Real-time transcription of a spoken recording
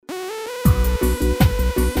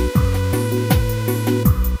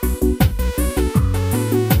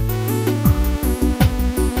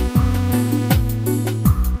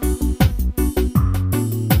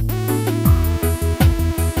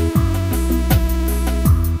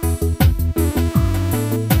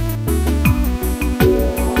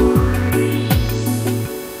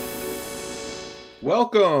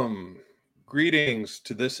Greetings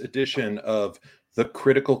to this edition of The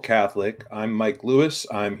Critical Catholic. I'm Mike Lewis.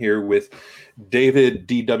 I'm here with David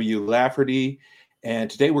D.W. Lafferty,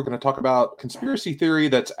 and today we're going to talk about conspiracy theory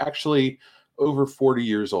that's actually over 40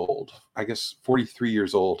 years old. I guess 43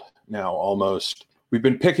 years old now, almost. We've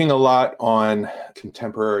been picking a lot on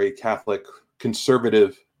contemporary Catholic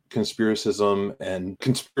conservative conspiracism and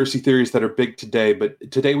conspiracy theories that are big today, but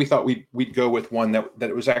today we thought we'd go with one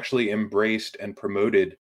that was actually embraced and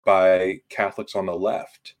promoted by Catholics on the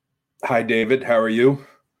left. Hi, David. How are you?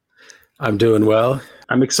 I'm doing well.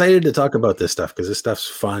 I'm excited to talk about this stuff because this stuff's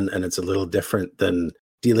fun and it's a little different than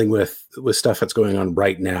dealing with stuff that's going on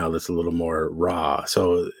right now that's a little more raw.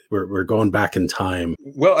 So we're going back in time.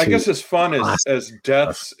 Well, I guess as fun as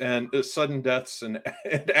deaths and sudden deaths and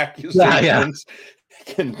accusations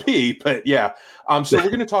can be, but yeah. So we're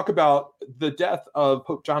going to talk about the death of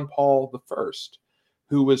Pope John Paul I,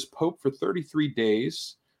 who was Pope for 33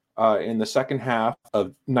 days in the second half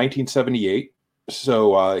of 1978.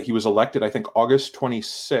 So he was elected, I think, August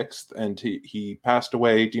 26th, and he passed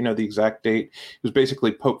away. Do you know the exact date? He was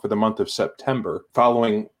basically Pope for the month of September,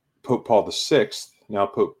 following Pope Paul VI, now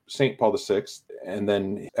Pope St. Paul VI. And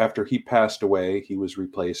then after he passed away, he was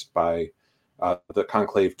replaced by the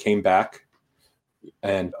conclave came back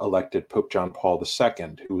and elected Pope John Paul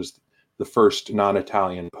II, who was the first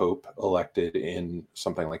non-Italian pope elected in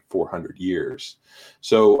something like 400 years.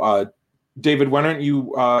 So, David, why don't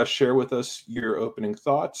you share with us your opening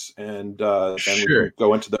thoughts, and then we can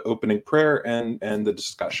go into the opening prayer and the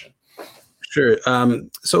discussion. Sure.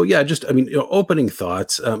 Opening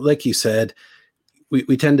thoughts. Like you said,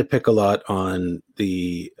 we tend to pick a lot on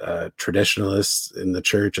the traditionalists in the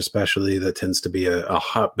church, especially. That tends to be a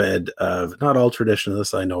hotbed of, not all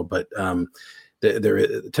traditionalists, I know, but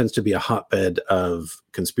there tends to be a hotbed of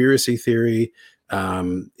conspiracy theory.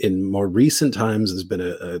 In more recent times, there's been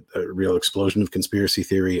a real explosion of conspiracy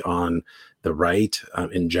theory on the right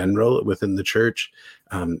in general within the church,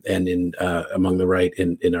 and in among the right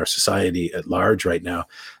in our society at large right now.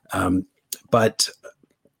 But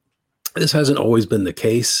this hasn't always been the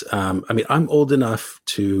case. I'm old enough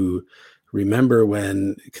to remember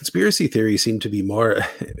when conspiracy theory seemed to be more,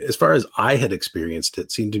 as far as I had experienced it,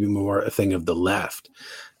 seemed to be more a thing of the left.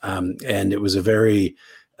 And it was a very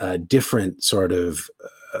different sort of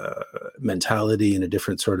mentality and a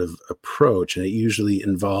different sort of approach. And it usually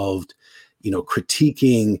involved,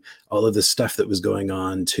 critiquing all of the stuff that was going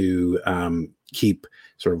on to keep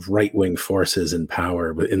sort of right-wing forces in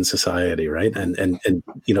power in society, right? And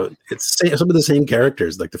it's some of the same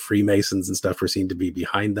characters, like the Freemasons and stuff, were seen to be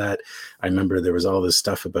behind that. I remember there was all this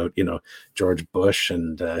stuff about, George Bush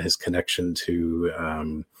and his connection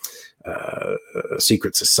to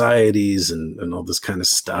secret societies and all this kind of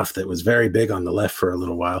stuff that was very big on the left for a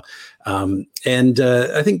little while.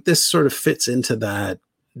 I think this sort of fits into that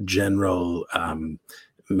general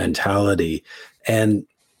mentality. And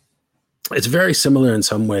it's very similar in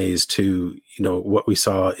some ways to, what we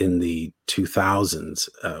saw in the 2000s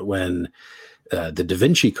when the Da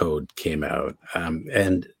Vinci Code came out,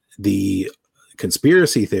 and the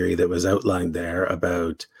conspiracy theory that was outlined there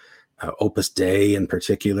about Opus Dei in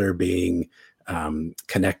particular being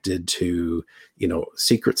connected to,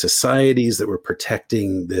 secret societies that were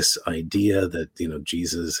protecting this idea that,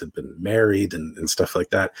 Jesus had been married and stuff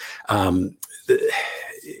like that.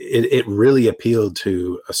 It really appealed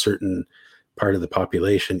to a certain part of the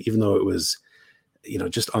population, even though it was,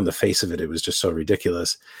 just on the face of it, it was just so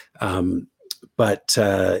ridiculous. But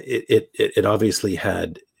it obviously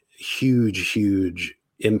had huge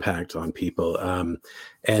impact on people.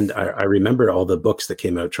 And I remember all the books that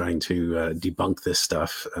came out trying to debunk this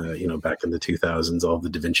stuff, back in the 2000s, all the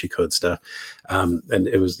Da Vinci Code stuff. And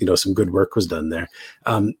it was, some good work was done there.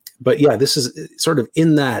 But yeah, this is sort of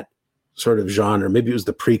in that sort of genre. Maybe it was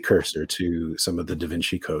the precursor to some of the Da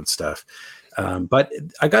Vinci Code stuff. But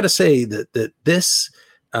I got to say that this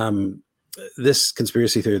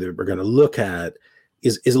conspiracy theory that we're going to look at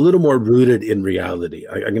is a little more rooted in reality.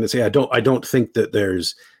 I'm going to say I don't think that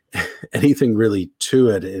there's anything really to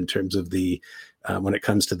it in terms of the when it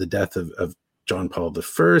comes to the death of John Paul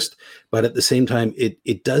I, but at the same time,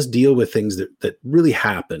 it does deal with things that really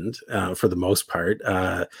happened for the most part.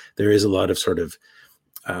 There is a lot of sort of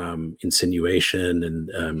insinuation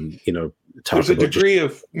and there's a degree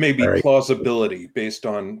of maybe plausibility based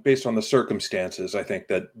on the circumstances. I think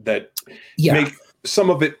that make some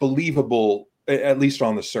of it believable, at least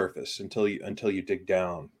on the surface, until you dig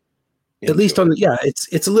down. At least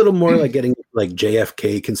it's a little more like getting like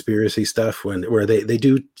JFK conspiracy stuff where they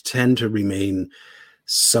do tend to remain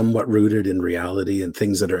somewhat rooted in reality and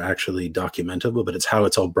things that are actually documentable, but it's how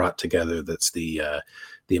it's all brought together that's the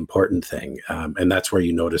the important thing. And that's where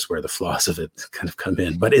you notice where the flaws of it kind of come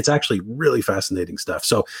in. But it's actually really fascinating stuff.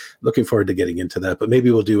 So looking forward to getting into that. But maybe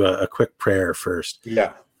we'll do a quick prayer first.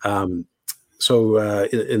 Yeah. So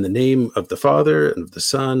in the name of the Father, and of the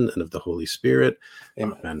Son, and of the Holy Spirit.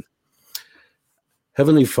 Amen. Amen.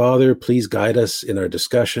 Heavenly Father, please guide us in our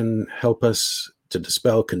discussion. Help us to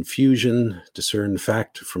dispel confusion, discern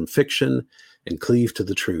fact from fiction, and cleave to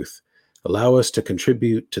the truth. Allow us to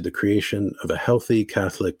contribute to the creation of a healthy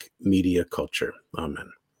Catholic media culture.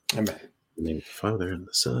 Amen. Amen. In the name of the Father, and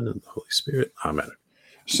the Son, and the Holy Spirit. Amen.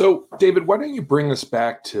 So, David, why don't you bring us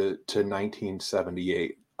back to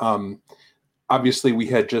 1978? Obviously, we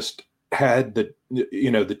had just had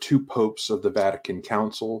the two popes of the Vatican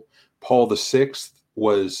Council. Paul VI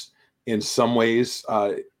was, in some ways,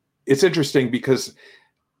 it's interesting because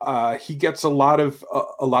he gets a lot of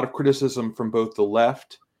criticism from both the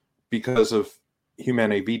left because of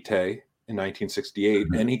Humanae Vitae in 1968,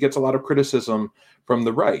 and he gets a lot of criticism from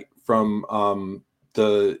the right, from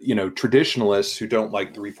the traditionalists who don't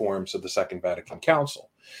like the reforms of the Second Vatican Council.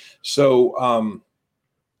 So,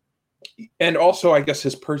 and also, I guess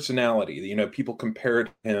his personality. People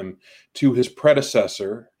compared him to his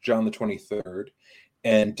predecessor, John the 23rd,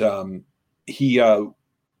 and he,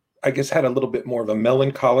 I guess, had a little bit more of a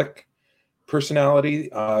melancholic personality.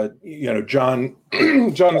 John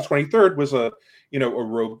the 23rd was a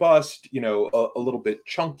robust, a little bit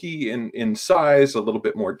chunky in size, a little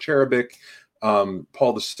bit more cherubic.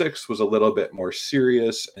 Paul VI was a little bit more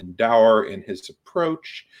serious and dour in his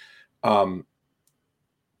approach.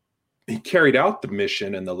 He carried out the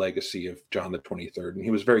mission and the legacy of John the 23rd, and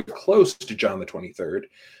he was very close to John the 23rd.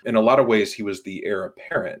 In a lot of ways, he was the heir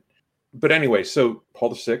apparent. But anyway, so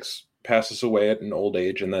Paul VI passes away at an old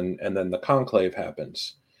age, and then the conclave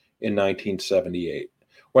happens in 1978.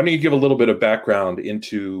 Why don't you give a little bit of background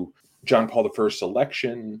into John Paul I's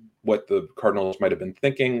election, what the cardinals might have been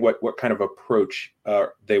thinking, what kind of approach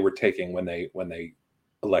they were taking when they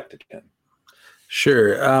elected him?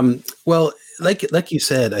 Sure. Well, like you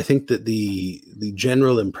said, I think that the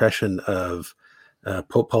general impression of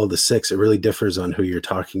Pope Paul VI, it really differs on who you're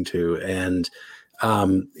talking to, and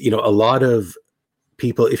a lot of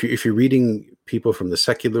people, if you're reading people from the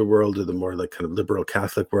secular world or the more like kind of liberal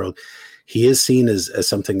Catholic world, he is seen as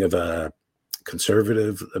something of a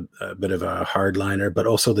conservative, a bit of a hardliner, but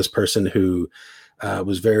also this person who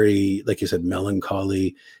was very, like you said,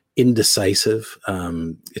 melancholy, indecisive.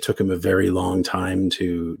 It took him a very long time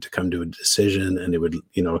to come to a decision, and it would,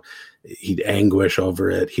 he'd anguish over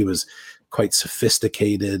it. He was quite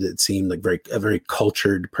sophisticated. It seemed like a very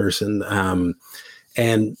cultured person.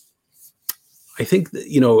 And I think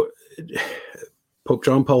that, Pope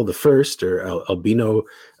John Paul I, or Albino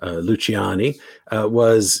Luciani,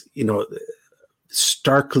 was,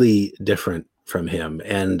 starkly different from him.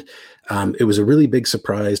 And it was a really big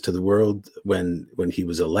surprise to the world when he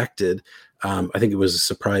was elected. I think it was a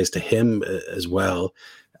surprise to him as well.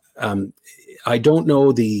 I don't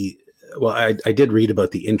know I did read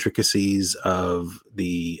about the intricacies of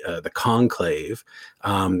the conclave,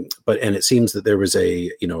 but it seems that there was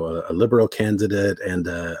a liberal candidate and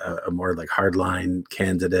a more like hardline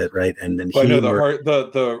candidate, right? And then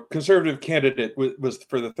the conservative candidate was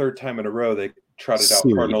for the third time in a row they trotted out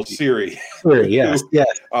Cardinal Siri. Yes.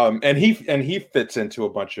 And he fits into a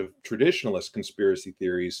bunch of traditionalist conspiracy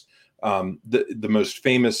theories. The most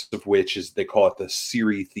famous of which is, they call it the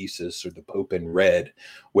Siri thesis, or the Pope in Red,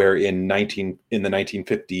 where in the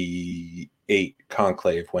 1958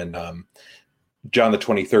 conclave, when John the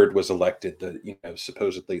 23rd was elected,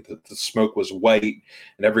 supposedly the smoke was white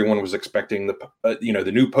and everyone was expecting the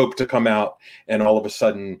new Pope to come out, and all of a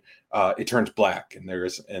sudden it turns black, and there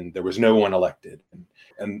was no one elected,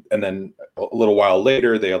 and then a little while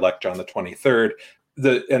later they elect John the 23rd.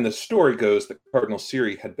 The story goes that Cardinal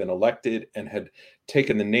Siri had been elected and had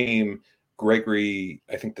taken the name Gregory,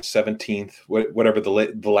 I think the 17th, whatever the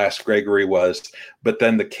last Gregory was. But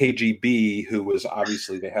then the KGB, who was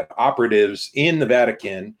obviously, they had operatives in the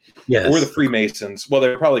Vatican, or the Freemasons. Well,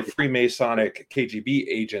 they're probably Freemasonic KGB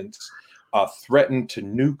agents, threatened to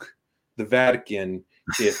nuke the Vatican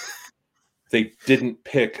if they didn't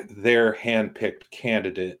pick their hand-picked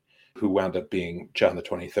candidate, who wound up being John the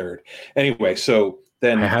 23rd. Anyway, so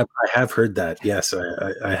then I have heard that. Yes,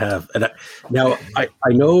 I have. And now I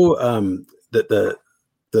know that the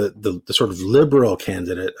sort of liberal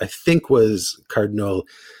candidate, I think, was Cardinal,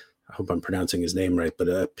 I hope I'm pronouncing his name right,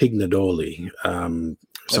 but Pignedoli. That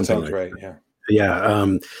sounds like right. That.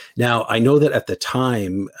 Yeah. Now I know that at the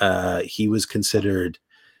time he was considered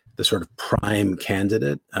the sort of prime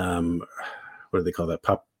candidate. What do they call that?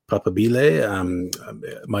 Papabile.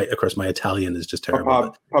 Of course, my Italian is just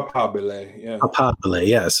terrible. Papabile, yeah. Papabile,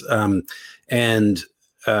 yes. And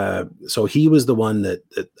so he was the one that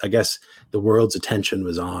I guess the world's attention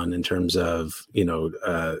was on in terms of,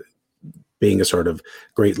 being a sort of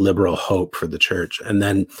great liberal hope for the church. And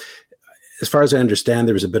then, as far as I understand,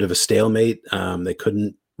 there was a bit of a stalemate. They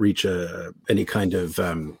couldn't reach any kind of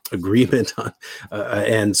agreement on,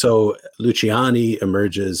 and so Luciani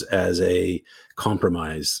emerges as a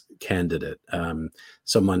compromise candidate,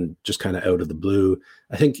 someone just kind of out of the blue.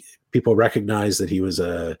 I think people recognize that he was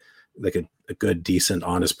a good, decent,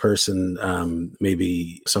 honest person.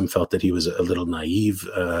 Maybe some felt that he was a little naive.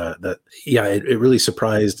 It really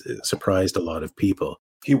surprised a lot of people.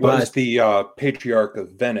 He was the Patriarch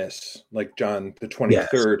of Venice, like John the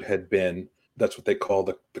 23rd had been. That's what they call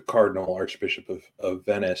the Cardinal Archbishop of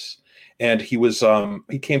Venice. And he was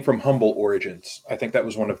he came from humble origins. I think that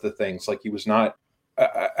was one of the things. Like, he was not.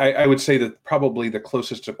 I would say that probably the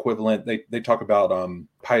closest equivalent, they talk about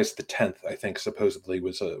Pius X, I think supposedly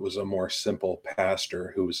was a more simple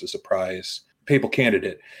pastor who was a surprise papal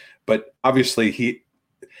candidate. But obviously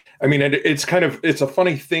it's a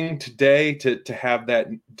funny thing today to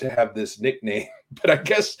have this nickname. But I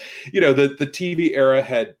guess, the TV era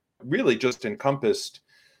had really just encompassed,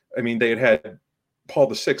 they had Paul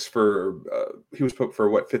VI he was Pope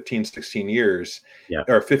for 15, 16 years,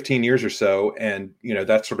 or 15 years or so. And,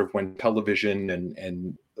 that's sort of when television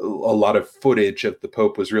and a lot of footage of the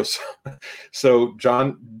Pope was real. So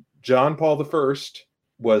John Paul I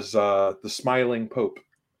was the smiling Pope.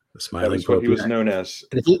 The smiling Pope. What he was known as.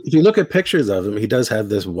 And if you look at pictures of him, he does have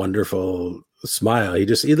this wonderful smile. He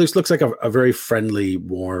looks like a very friendly,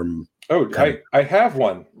 warm. Oh, I have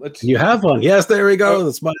one. You have one. Yes, there we go.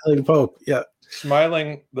 The smiling Pope. Yeah.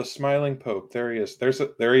 The smiling Pope. There he is.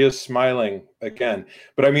 There he is smiling again.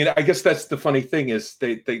 But I guess that's the funny thing is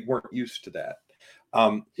they weren't used to that.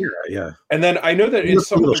 Yeah. And then I know that in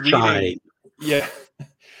some of the reading,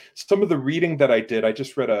 some of the reading that I did, I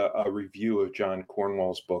just read a review of John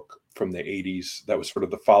Cornwell's book from the 80s. That was sort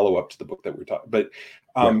of the follow-up to the book that we're talking. But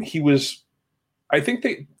I think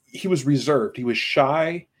that he was reserved. He was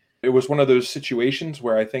shy. It was one of those situations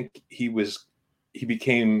where I think he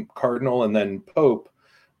became cardinal and then pope,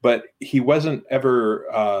 but he wasn't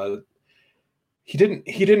ever. He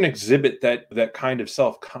didn't exhibit that kind of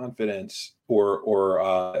self-confidence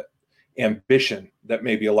or ambition that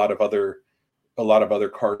maybe a lot of other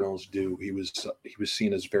cardinals do. He was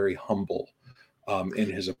seen as very humble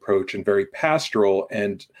in his approach and very pastoral.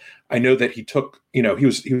 And I know that he took, he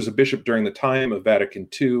was a bishop during the time of Vatican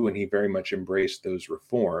II, and he very much embraced those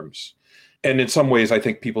reforms. And in some ways, I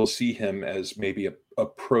think people see him as maybe a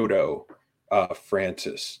proto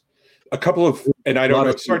Francis. A couple of, and I don't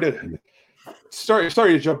know, sorry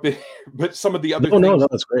to jump in, but some of the other things, no,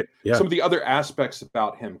 that's great. Yeah. Some of the other aspects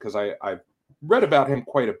about him, because I've read about him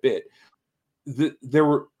quite a bit.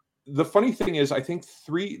 The funny thing is, I think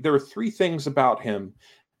there were three things about him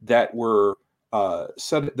that were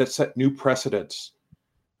set new precedents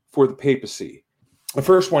for the papacy. The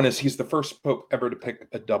first one is he's the first pope ever to pick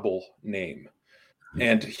a double name.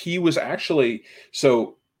 And he was actually,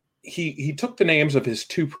 so he took the names of his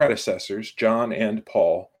two predecessors, John and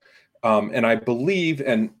Paul. And I believe,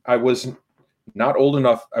 and I was not old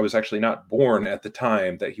enough, I was actually not born at the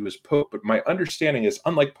time that he was pope, but my understanding is,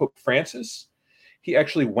 unlike Pope Francis, he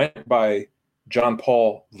actually went by John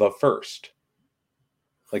Paul the First.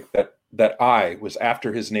 Like that I was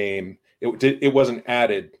after his name. It wasn't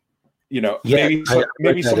added.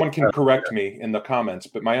 Maybe someone can correct me in the comments,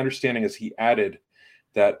 but my understanding is he added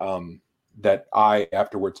that I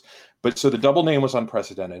afterwards. But so the double name was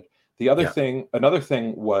unprecedented. Another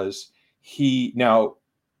thing was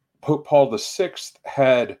Pope Paul VI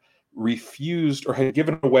had refused or had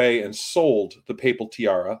given away and sold the papal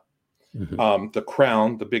tiara. Mm-hmm. The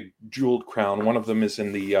crown, the big jeweled crown. One of them is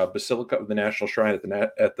in the Basilica of the National Shrine of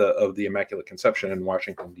the Immaculate Conception in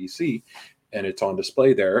Washington, D.C., and it's on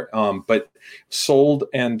display there. But sold,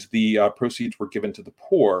 and the proceeds were given to the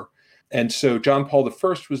poor. And so John Paul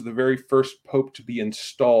I was the very first pope to be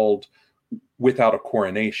installed without a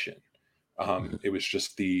coronation. It was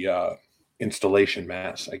just the installation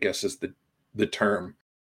mass, I guess, is the term.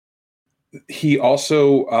 He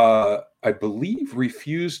also, I believe,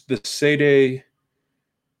 refused the sede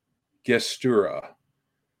gestura,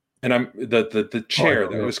 and the chair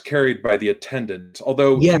that was carried by the attendants.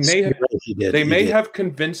 Although they may have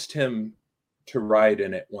convinced him to ride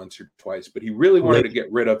in it once or twice, but he really wanted to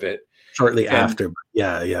get rid of it shortly after.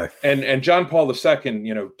 Yeah. And John Paul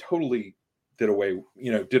II, totally did away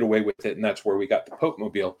with it, and that's where we got the Pope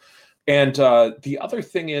Mobile. And the other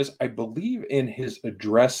thing is, I believe in his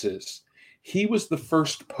addresses, he was the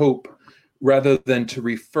first pope, rather than to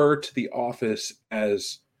refer to the office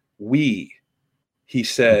as we, he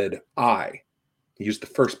said I. He used the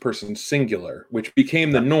first person singular, which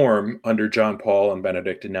became the norm under John Paul and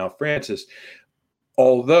Benedict and now Francis.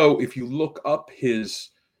 Although, if you look up his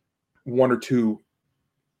one or two,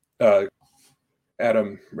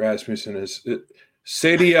 Adam Rasmussen is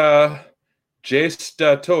Sedia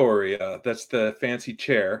Gestatoria. That's the fancy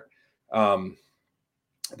chair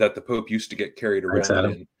that the Pope used to get carried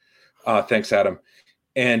around in. Thanks, Adam.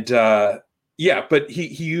 And yeah, but he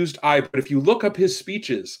used I. But if you look up his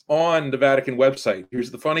speeches on the Vatican website,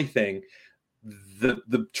 here's the funny thing: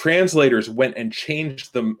 the translators went and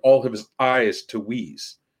changed them, all of his I's to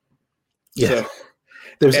we's. Yeah,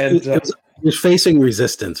 so, there's facing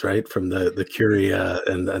resistance, right, from the Curia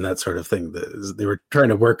and that sort of thing. They were trying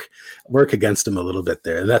to work against him a little bit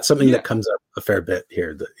there, and that's something that comes up a fair bit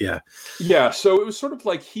here. Yeah. So it was sort of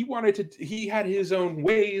like he had his own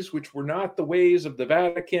ways, which were not the ways of the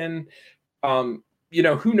Vatican.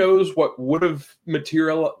 Who knows what would have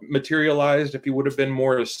materialized if he would have been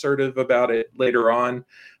more assertive about it later on.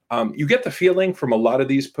 You get the feeling from a lot of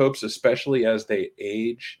these popes, especially as they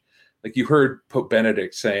age. Like you heard Pope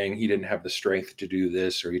Benedict saying he didn't have the strength to do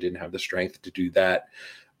this or he didn't have the strength to do that.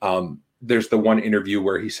 There's the one interview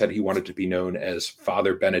where he said he wanted to be known as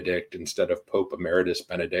Father Benedict instead of Pope Emeritus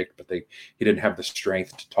Benedict, but he didn't have the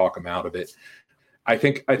strength to talk him out of it. I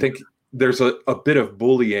think there's a bit of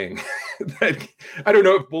bullying. That, I don't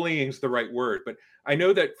know if bullying is the right word, but I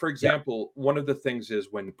know that, for example, one of the things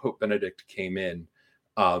is when Pope Benedict came in,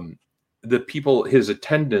 the people, his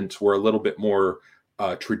attendants were a little bit more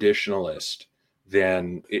traditionalist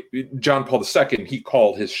than John Paul II. He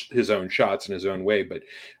called his own shots in his own way, but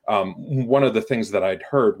one of the things that I'd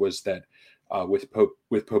heard was that with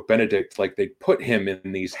Pope Benedict, like they put him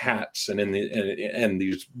in these hats and in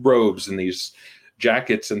these robes and these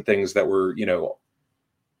jackets and things that were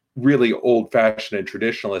really old-fashioned and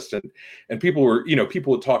traditionalist, and people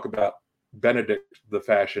would talk about Benedict the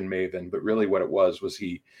fashion maven, but really what it was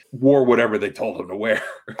he wore whatever they told him to wear.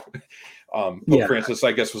 Pope Francis,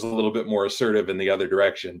 I guess, was a little bit more assertive in the other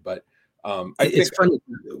direction, but it's funny.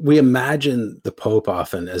 We imagine the Pope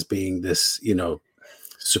often as being this,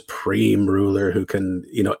 supreme ruler who can,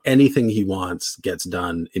 anything he wants gets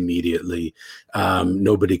done immediately.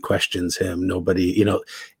 Nobody questions him. Nobody,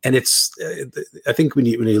 and it's, I think when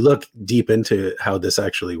you look deep into how this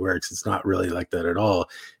actually works, it's not really like that at all.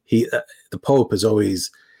 The Pope is always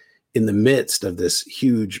in the midst of this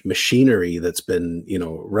huge machinery that's been,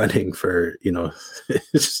 running for,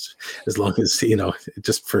 just as long as,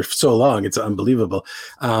 just for so long, it's unbelievable.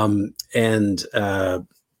 There's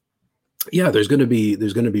going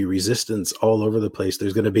to be resistance all over the place.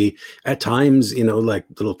 There's going to be at times, like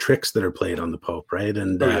little tricks that are played on the Pope, right?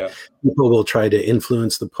 And people will try to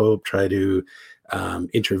influence the Pope, try to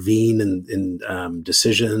intervene in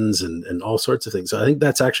decisions and all sorts of things. So I think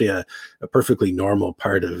that's actually a perfectly normal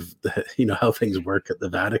part of how things work at the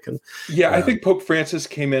Vatican. Yeah, I think Pope Francis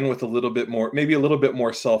came in with maybe a little bit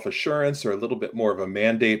more self-assurance or a little bit more of a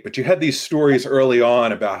mandate. But you had these stories early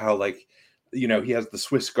on about how, like, he has the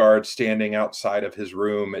Swiss Guard standing outside of his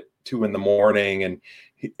room at 2 a.m.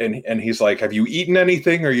 and he's like, "Have you eaten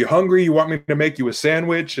anything? Are you hungry? You want me to make you a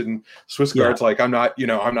sandwich?" And Swiss Guard's like, I'm not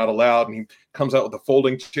allowed. And he comes out with a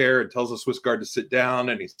folding chair and tells the Swiss Guard to sit down.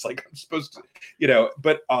 And he's like, "I'm supposed to,"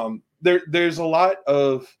 but there's a lot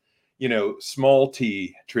of, small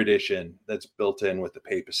t tradition that's built in with the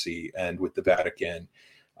papacy and with the Vatican.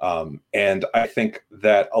 And I think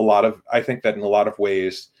that in a lot of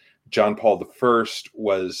ways, John Paul I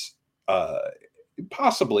was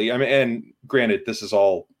possibly, and granted, this is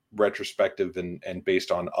all retrospective and based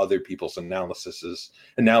on other people's analyses,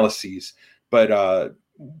 but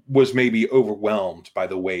was maybe overwhelmed by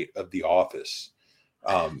the weight of the office.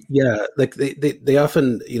 Like they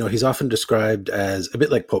often, he's often described as a bit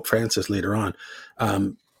like Pope Francis later on,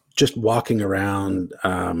 just walking around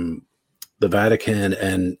the Vatican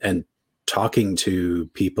and talking to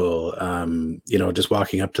people, just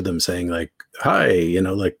walking up to them saying like, "Hi,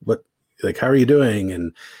 what, like, how are you doing?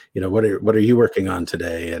 And, what are you working on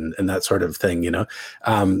today?" And that sort of thing,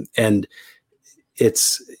 and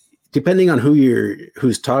it's depending on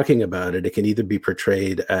who's talking about it. It can either be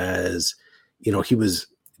portrayed as, he was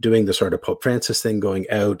doing the sort of Pope Francis thing, going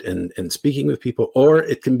out and speaking with people, or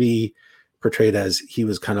it can be portrayed as he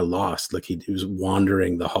was kind of lost. Like he was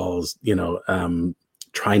wandering the halls,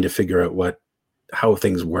 trying to figure out what how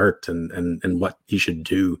things worked and what he should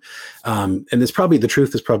do. And it's probably, the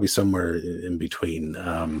truth is probably somewhere in between.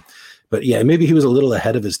 But yeah, maybe he was a little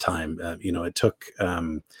ahead of his time. It took,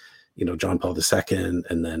 John Paul II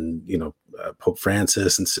and then, Pope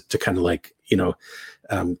Francis, and to kind of like,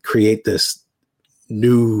 create this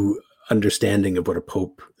new understanding of what a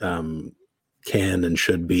Pope can and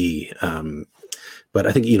should be. But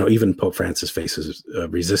I think, even Pope Francis faces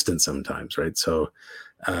resistance sometimes, right? So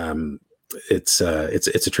it's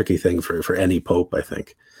a tricky thing for any Pope, I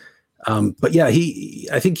think. But yeah,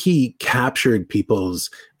 I think he captured people's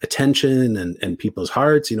attention and people's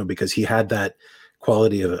hearts, because he had that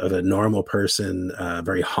quality of a normal person, a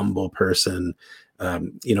very humble person.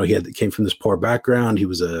 He came from this poor background. He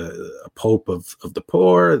was a Pope of the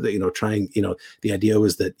poor, the idea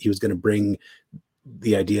was that he was going to bring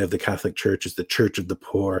the idea of the Catholic Church as the church of the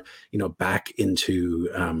poor, back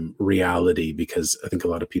into reality, because I think a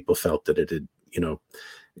lot of people felt that it had,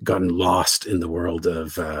 gotten lost in the world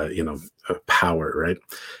of, power, right?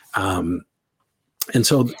 And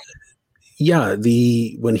so, yeah,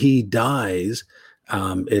 when he dies,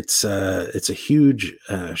 it's a huge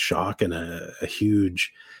shock and a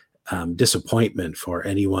huge disappointment for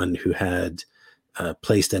anyone who had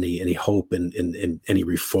placed any hope in any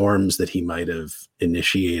reforms that he might have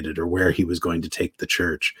initiated or where he was going to take the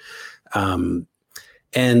church.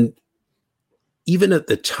 And even at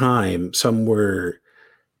the time, some were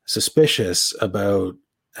suspicious about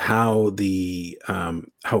how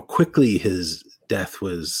quickly his death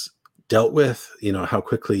was dealt with, how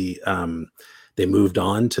quickly they moved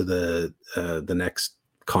on to the next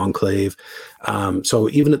conclave. So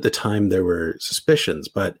even at the time there were suspicions,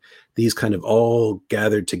 but these kind of all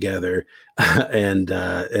gathered together and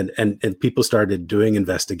people started doing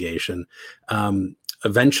investigation.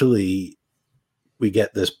 Eventually we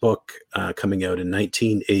get this book coming out in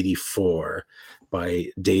 1984 by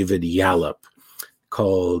David Yallop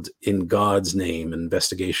called In God's Name,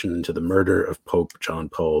 Investigation into the Murder of Pope John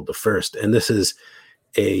Paul I. And this is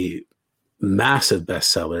a massive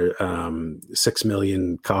bestseller, 6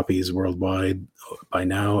 million copies worldwide by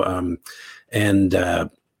now. And it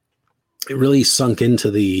really sunk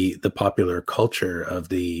into the popular culture of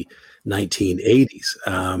the 1980s.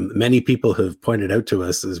 Many people have pointed out to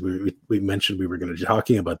us, as we mentioned we were going to be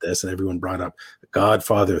talking about this, and everyone brought up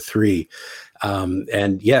Godfather 3.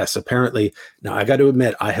 And yes, apparently, now I got to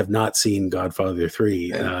admit, I have not seen Godfather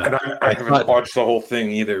 3. And I haven't watched the whole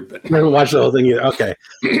thing either. But I haven't watched the whole thing either. Okay.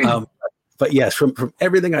 But yes, from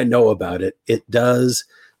everything I know about it, it does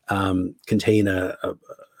contain a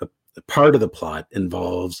part of the plot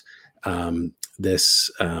involves this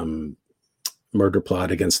murder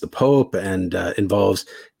plot against the Pope, and involves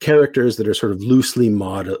characters that are sort of loosely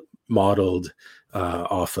modeled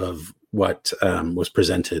off of what was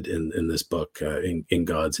presented in this book, in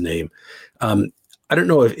God's Name. I don't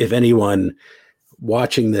know if anyone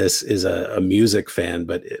watching this is a music fan,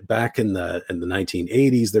 but back in the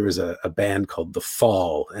 1980s, there was a band called The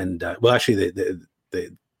Fall, and actually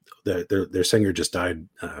their singer just died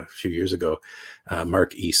a few years ago,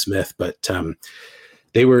 Mark E. Smith, but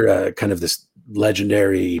they were kind of this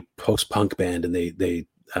legendary post-punk band, and they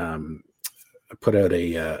put out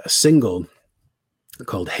a single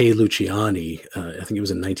called Hey Luciani. I think it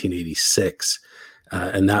was in 1986,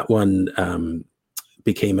 and that one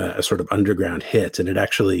became a sort of underground hit. And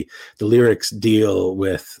the lyrics deal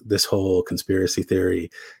with this whole conspiracy theory.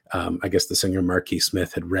 I guess the singer Mark E.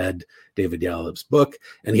 Smith had read David Yallop's book,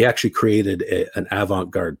 and he actually created an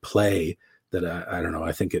avant-garde play that I don't know.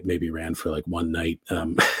 I think it maybe ran for like one night.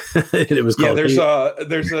 It was called. Yeah,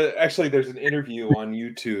 there's an interview on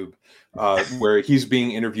YouTube where he's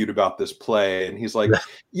being interviewed about this play, and he's like,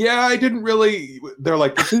 "Yeah, I didn't really." They're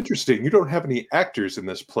like, "It's interesting. You don't have any actors in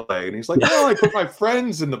this play," and he's like, "Well, I put my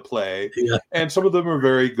friends in the play, and some of them are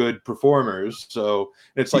very good performers." So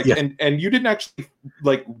it's like, and you didn't actually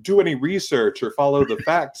like do any research or follow the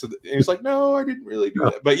facts. And he's like, "No, I didn't really do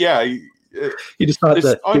that." But yeah. He just thought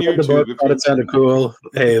on YouTube, thought it sounded cool.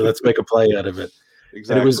 Hey, let's make a play out of it.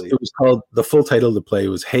 Exactly. And it was called, the full title of the play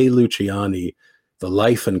was Hey Luciani, The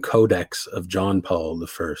Life and Codex of John Paul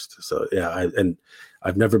I. So yeah,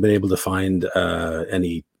 I've never been able to find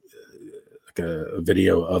any a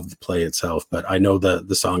video of the play itself, but I know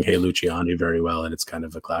the song Hey Luciani very well, and it's kind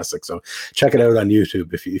of a classic. So check it out on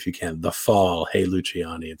YouTube if you can. The Fall, Hey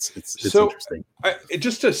Luciani. It's so interesting.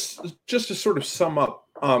 Just to sort of sum up.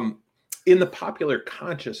 In the popular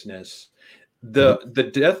consciousness, the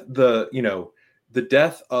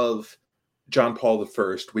death of John Paul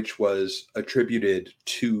I, which was attributed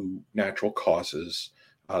to natural causes,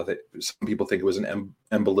 that some people think it was an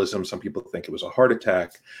embolism, some people think it was a heart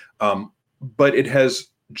attack, but it has,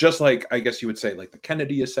 just like, I guess you would say, like the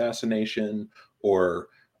Kennedy assassination, or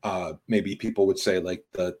maybe people would say like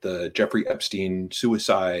the Jeffrey Epstein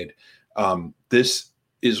suicide. This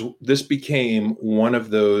became one of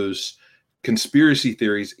those conspiracy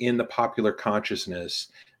theories in the popular consciousness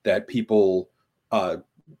that people, a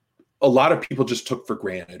lot of people just took for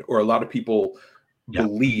granted, or a lot of people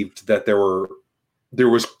believed that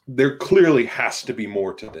there clearly has to be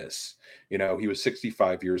more to this. You know, he was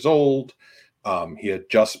 65 years old. He had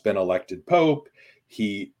just been elected Pope.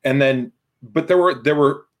 But there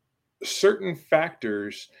were certain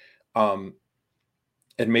factors, and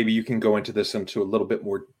maybe you can go into this into a little bit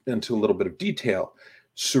of detail,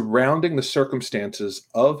 surrounding the circumstances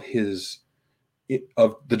of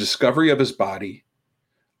the discovery of his body,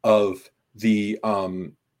 of the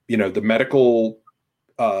the medical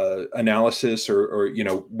analysis, or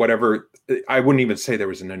whatever. I wouldn't even say there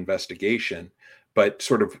was an investigation, but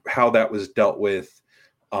sort of how that was dealt with,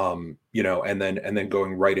 and then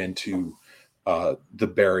going right into the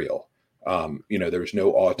burial. There was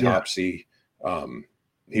no autopsy.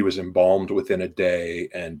 He was embalmed within a day,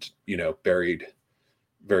 and buried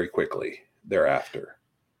very quickly thereafter.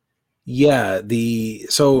 Yeah.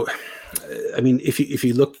 So, I mean, if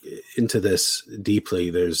you look into this deeply,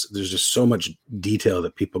 there's just so much detail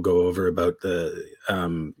that people go over about the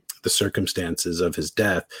circumstances of his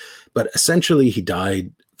death, but essentially he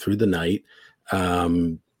died through the night,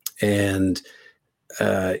 and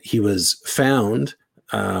he was found.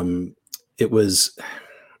 It was,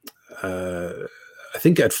 I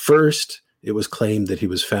think at first it was claimed that he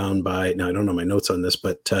was found by, now I don't know my notes on this,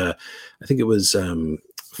 but I think it was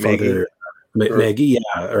Father Maggie,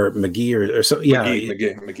 or McGee, or so,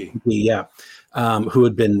 McGee, yeah, who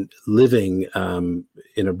had been living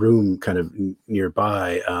in a room kind of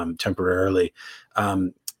nearby temporarily,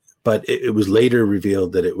 but it was later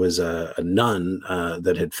revealed that it was a nun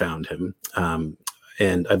that had found him,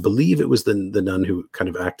 and I believe it was the nun who kind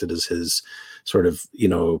of acted as his sort of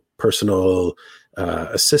personal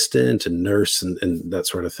assistant and nurse and that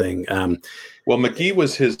sort of thing. Well, McGee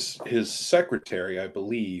was his secretary, I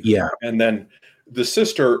believe. Yeah. And then the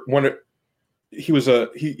sister, he was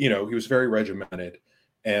very regimented.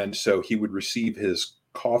 And so he would receive his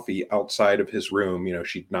coffee outside of his room.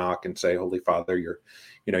 She'd knock and say, "Holy Father,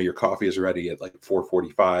 your coffee is ready," at like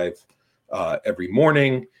 4:45 every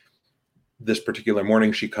morning. This particular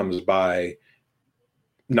morning, she comes by,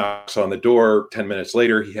 knocks on the door. 10 minutes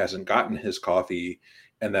later, he hasn't gotten his coffee.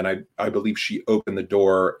 And then I believe she opened the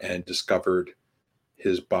door and discovered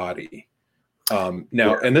his body.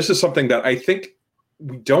 And this is something that I think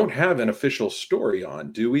we don't have an official story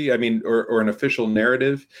on, do we? I mean, or an official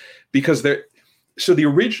narrative, because so the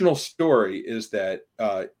original story is that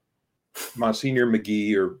Monsignor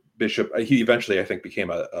McGee, or Bishop, he eventually, I think, became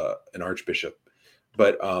an archbishop,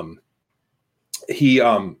 but he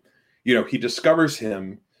discovers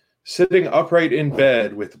him sitting upright in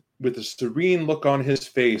bed with a serene look on his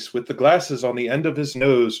face, with the glasses on the end of his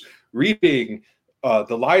nose, reading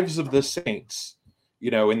the lives of the saints.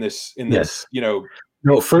 This.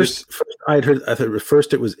 No, first I thought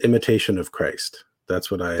first it was Imitation of Christ. That's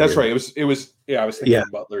what I. That's right. It was. Yeah, I was thinking of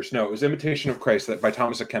Butler's. No, it was Imitation of Christ, that by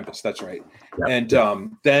Thomas à Kempis. That's right. Yeah.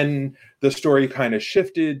 And then the story kind of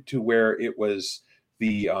shifted to where it was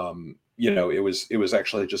the it was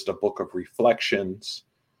actually just a book of reflections,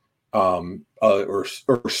 or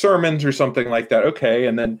sermons or something like that. Okay,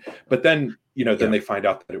 but then they find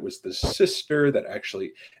out that it was the sister that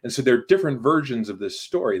actually, and so there are different versions of this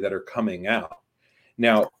story that are coming out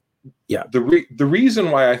now. Yeah, the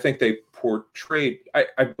reason why I think they portrayed,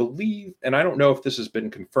 I believe, and I don't know if this has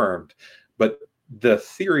been confirmed, but the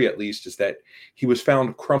theory at least is that he was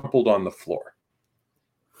found crumpled on the floor.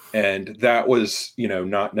 And that was,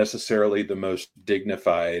 not necessarily the most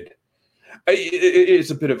dignified.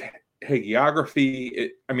 It's a bit of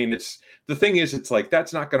hagiography. The thing is, it's like,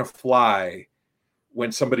 that's not going to fly when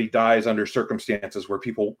somebody dies under circumstances where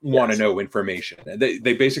people want to know information. And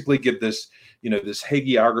they basically give this, this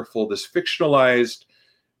hagiographical, this fictionalized,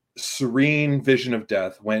 serene vision of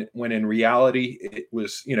death, when in reality it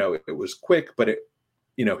was, it was quick, but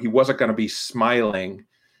he wasn't going to be smiling.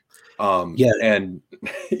 And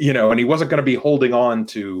he wasn't going to be holding on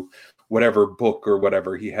to whatever book or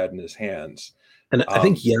whatever he had in his hands. And I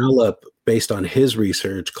think Yallop, based on his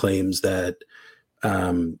research, claims that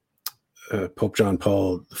Pope John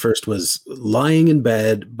Paul I was lying in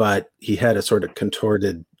bed, but he had a sort of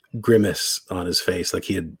contorted grimace on his face, like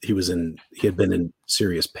he had been in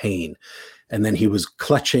serious pain, and then he was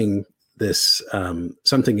clutching this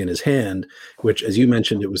something in his hand, which, as you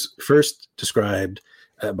mentioned, it was first described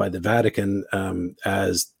by the Vatican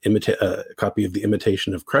as a copy of the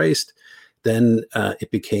Imitation of Christ. Then it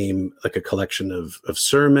became like a collection of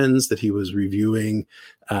sermons that he was reviewing.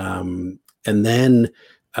 And then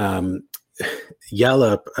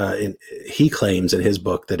Yallop, he claims in his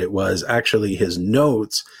book that it was actually his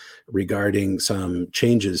notes regarding some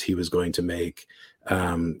changes he was going to make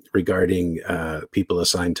regarding people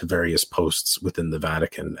assigned to various posts within the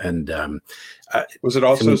Vatican. And was it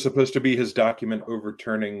also supposed to be his document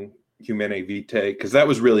overturning Humanae Vitae? Because that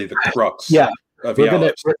was really the crux. Yeah. We're going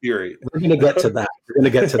to get to that. We're going to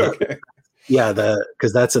get to that. Okay. Yeah,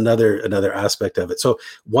 because that's another aspect of it. So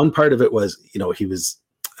one part of it was, he was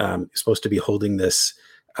supposed to be holding this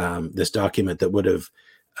this document that would have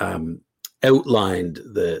outlined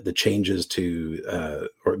the changes to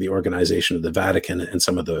or the organization of the Vatican and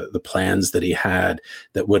some of the plans that he had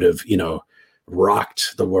that would have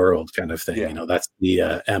rocked the world, kind of thing. Yeah. That's the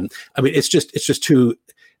I mean, it's just too.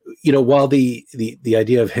 While the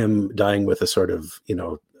idea of him dying with a sort of,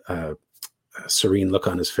 serene look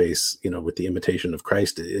on his face, with the Imitation of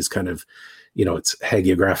Christ is kind of, it's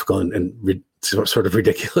hagiographical and sort of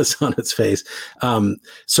ridiculous on its face.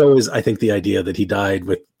 So is, I think, the idea that he died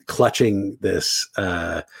with clutching this,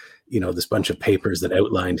 this bunch of papers that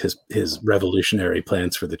outlined his revolutionary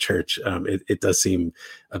plans for the church. It does seem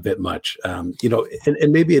a bit much, and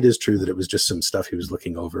maybe it is true that it was just some stuff he was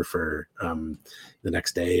looking over for the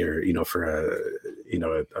next day, or for a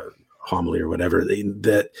homily or whatever,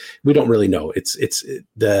 that we don't really know. It's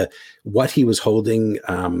what he was holding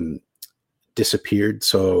disappeared.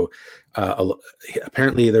 So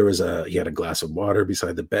apparently he had a glass of water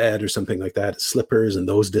beside the bed or something like that, slippers, and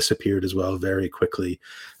those disappeared as well very quickly.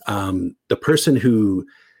 The person who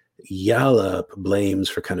Yallop blames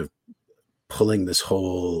for kind of pulling this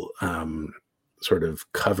whole sort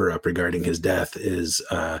of cover up regarding his death is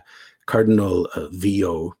Cardinal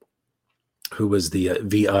Villot, who was the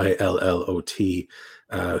Villot,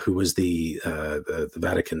 who was the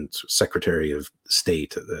Vatican Secretary of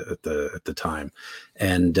State at the time,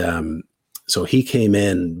 and so he came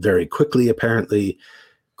in very quickly. Apparently,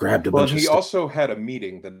 grabbed a bunch. Well, he of also had a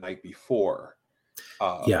meeting the night before.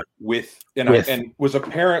 with and was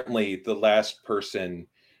apparently the last person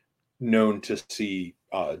known to see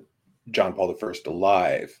John Paul I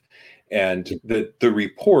alive. And the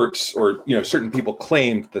reports, or certain people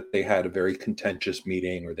claimed that they had a very contentious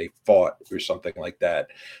meeting, or they fought, or something like that.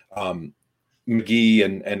 McGee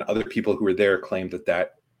and other people who were there claimed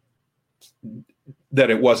that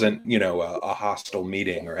it wasn't a hostile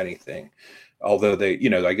meeting or anything. Although they,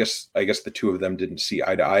 I guess the two of them didn't see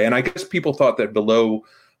eye to eye, and I guess people thought that Villot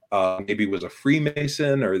maybe was a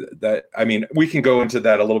Freemason, or that. I mean, we can go into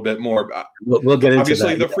that a little bit more. We'll get into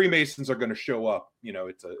obviously that. The Freemasons are going to show up.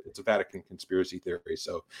 It's a Vatican conspiracy theory,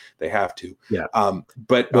 so they have to. Yeah.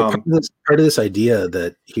 But part of this idea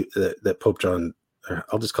that that Pope John,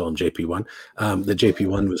 I'll just call him JP1, that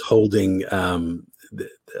JP1 was holding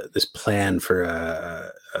this plan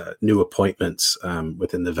for new appointments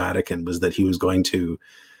within the Vatican was that he was going to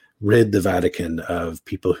rid the Vatican of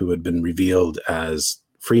people who had been revealed as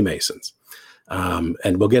Freemasons.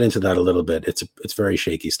 And we'll get into that a little bit. It's very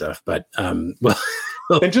shaky stuff, but and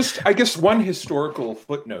just, I guess, one historical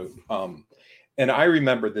footnote, and I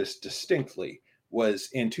remember this distinctly, was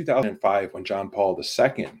in 2005 when John Paul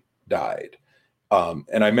II died.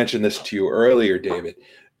 And I mentioned this to you earlier, David.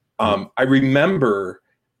 I remember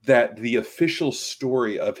that the official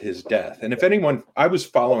story of his death, and if anyone, I was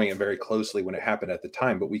following it very closely when it happened at the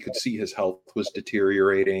time, but we could see his health was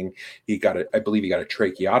deteriorating. I believe he got a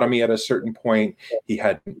tracheotomy at a certain point. He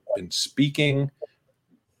hadn't been speaking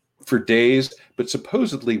for days, but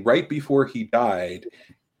supposedly right before he died,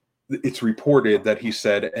 it's reported that he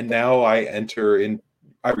said, "And now I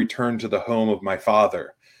return to the home of my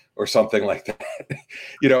father," or something like that.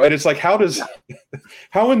 And it's like,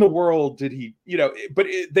 how in the world did he, but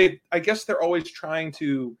I guess they're always trying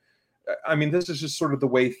to, this is just sort of the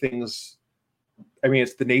way things,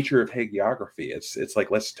 it's the nature of hagiography. It's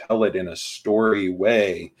like, let's tell it in a story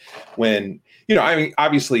way when,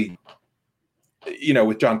 obviously,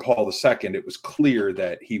 with John Paul II, it was clear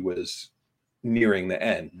that he was nearing the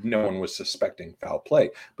end. No one was suspecting foul play.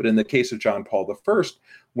 But in the case of John Paul I,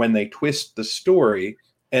 when they twist the story,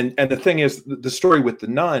 and the thing is, the story with the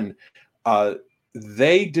nun,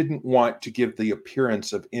 they didn't want to give the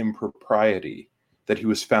appearance of impropriety that he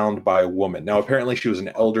was found by a woman. Now, apparently she was an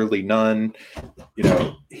elderly nun.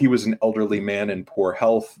 He was an elderly man in poor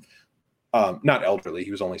health. Not elderly,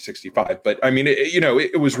 he was only 65. But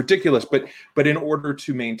it was ridiculous. But in order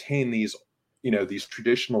to maintain these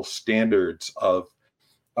traditional standards of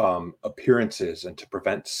appearances and to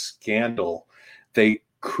prevent scandal, they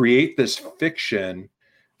create this fiction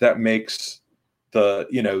that makes the,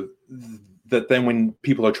 that then when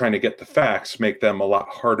people are trying to get the facts, make them a lot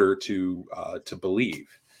harder to believe.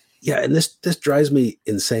 Yeah, and this drives me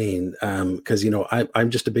insane because I'm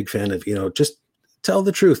just a big fan of just tell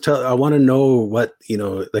the truth. I want to know what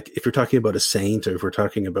like if you're talking about a saint or if we're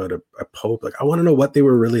talking about a pope, like I want to know what they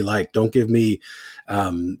were really like. Don't give me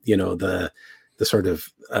the sort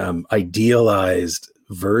of idealized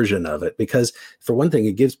version of it, because for one thing,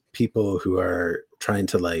 it gives people who are trying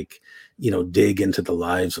to dig into the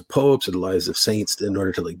lives of popes or the lives of saints in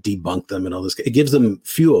order to debunk them and all this, it gives them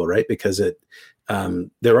fuel, right? Because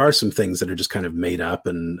there are some things that are just kind of made up,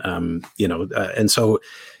 and and so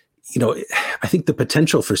I think the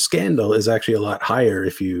potential for scandal is actually a lot higher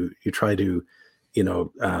if you try to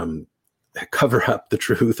cover up the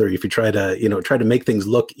truth, or if you try to make things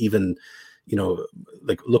look even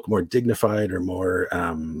look more dignified or more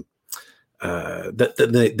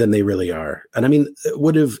than they really are. And I mean,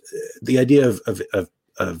 the idea of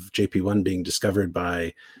JP1 being discovered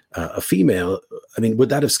by a female, I mean, would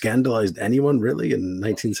that have scandalized anyone really in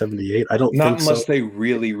 1978? I don't Not think unless so. They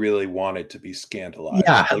really, really wanted to be scandalized.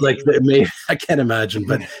 Yeah, I can't imagine,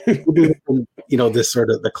 but this sort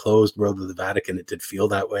of the closed world of the Vatican, it did feel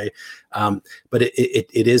that way. But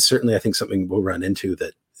it is certainly, I think, something we'll run into,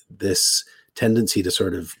 that this tendency to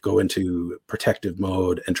sort of go into protective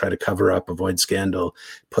mode and try to cover up, avoid scandal,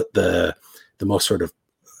 put the most sort of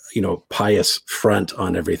pious front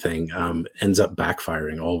on everything, ends up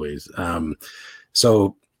backfiring always.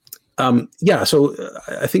 So I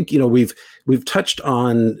think we've touched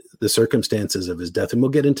on the circumstances of his death, and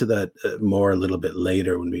we'll get into that more a little bit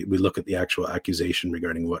later when we look at the actual accusation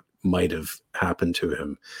regarding what might have happened to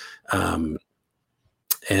him. I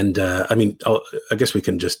mean, I guess we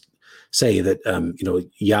can just say that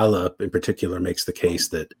Yallop in particular makes the case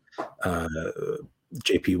that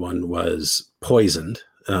JP1 was poisoned,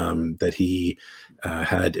 that he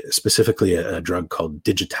had specifically a drug called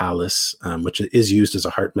Digitalis, which is used as a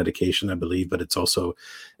heart medication, I believe, but it's also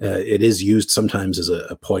it is used sometimes as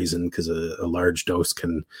a poison, because a large dose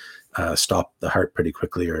can stop the heart pretty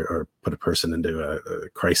quickly, or put a person into a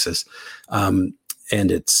crisis. And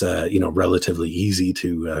it's relatively easy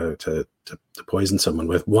to poison someone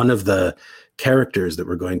with. One of the characters that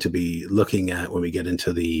we're going to be looking at when we get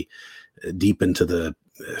into deep into the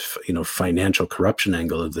financial corruption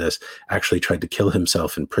angle of this, actually tried to kill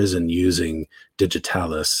himself in prison using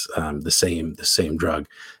Digitalis, the same drug,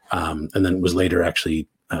 and then was later actually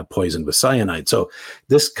poisoned with cyanide. So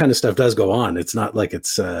this kind of stuff does go on. It's not like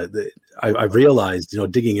it's. I've realized,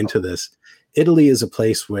 digging into this, Italy is a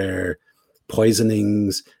place where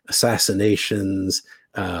poisonings, assassinations,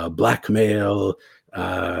 blackmail,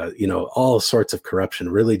 all sorts of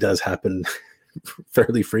corruption really does happen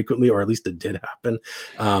fairly frequently, or at least it did happen.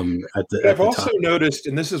 I've also noticed,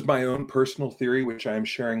 and this is my own personal theory, which I am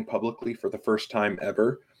sharing publicly for the first time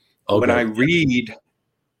ever, when I read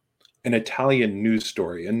an Italian news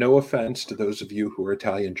story, and no offense to those of you who are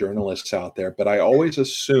Italian journalists out there, but I always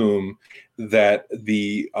assume that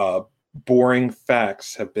the boring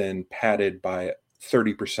facts have been padded by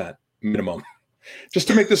 30% minimum, just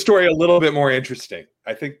to make the story a little bit more interesting.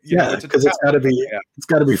 I think, because it's got to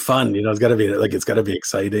be fun. It's got to be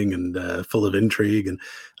exciting and full of intrigue. And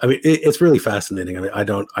I mean, it's really fascinating. I mean, I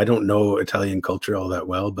don't know Italian culture all that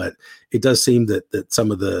well, but it does seem that some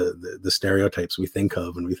of the stereotypes we think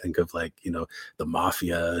of when we think of the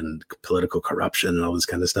mafia and political corruption and all this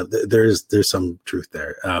kind of stuff, there's some truth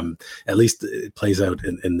there. At least it plays out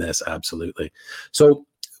in this, absolutely. So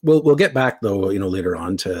we'll get back though, later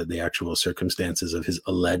on to the actual circumstances of his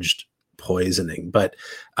alleged poisoning. But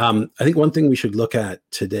I think one thing we should look at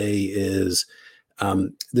today is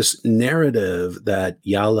this narrative that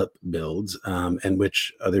Yallop builds, and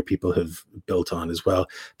which other people have built on as well,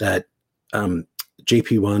 that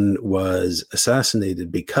JP1 was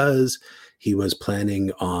assassinated because he was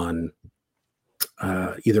planning on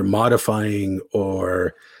either modifying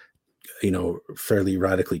or fairly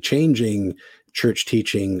radically changing church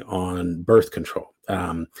teaching on birth control.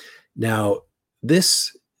 Now,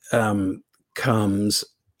 this comes,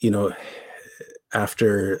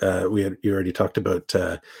 after you already talked about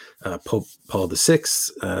Pope Paul VI,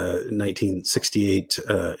 1968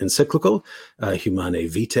 encyclical, Humanae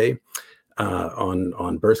Vitae,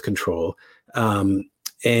 on birth control, and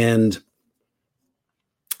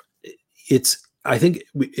I think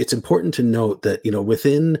it's important to note that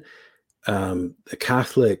within the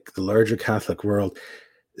larger Catholic world,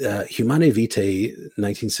 Humanae Vitae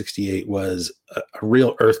 1968 was a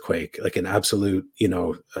real earthquake, like an absolute,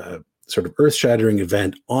 sort of earth-shattering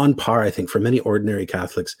event, on par, I think, for many ordinary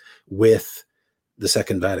Catholics with the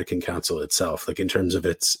Second Vatican Council itself, like in terms of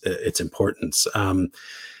its importance.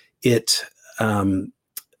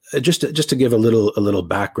 Just to give a little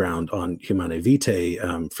background on Humanae Vitae,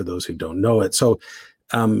 for those who don't know it. So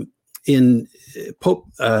in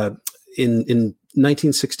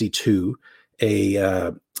 1962,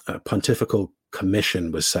 a pontifical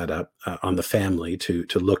commission was set up on the family to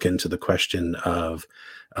look into the question of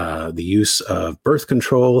the use of birth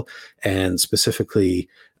control, and specifically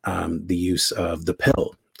the use of the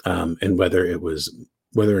pill, and whether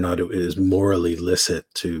or not it is morally licit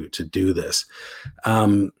to do this.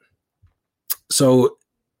 So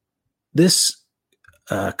this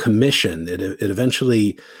commission, it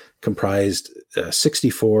eventually comprised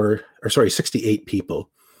 68 people.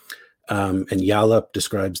 And Yallop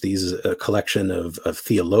describes these as a collection of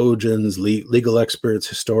theologians, legal experts,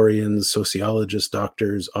 historians, sociologists,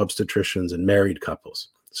 doctors, obstetricians, and married couples.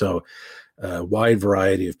 So a wide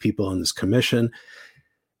variety of people on this commission.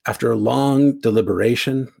 After a long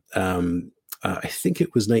deliberation, I think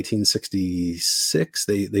it was 1966,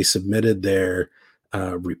 they submitted their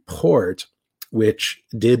report, which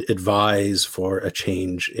did advise for a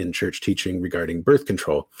change in church teaching regarding birth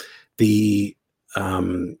control. The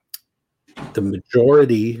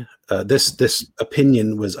majority, this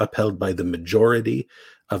opinion was upheld by the majority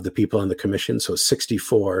of the people on the commission, so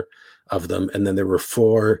 64 of them, and then there were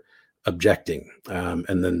 4 objecting,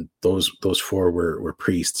 and then those 4 were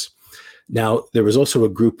priests. Now, there was also a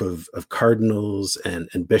group of cardinals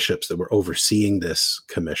and bishops that were overseeing this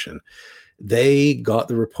commission. They got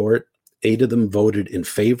the report. 8 of them voted in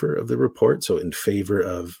favor of the report, so in favor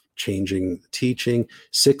of changing teaching.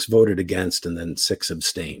 6 voted against, and then 6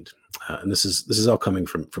 abstained. And this is all coming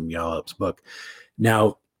from Yallop's book.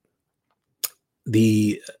 Now,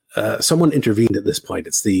 someone intervened at this point.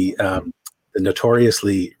 It's the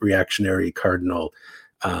notoriously reactionary Cardinal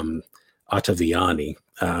Ottaviani,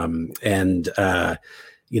 and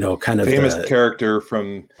kind of famous character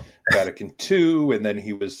from Vatican II, and then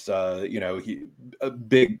he was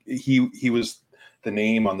he was the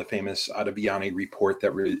name on the famous Ottaviani report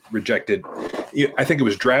that rejected. I think it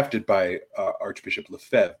was drafted by Archbishop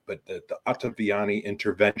Lefebvre, but the Ottaviani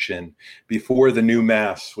intervention before the new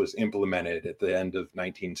mass was implemented at the end of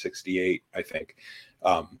 1968, I think.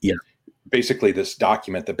 Basically, this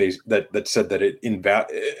document that said that it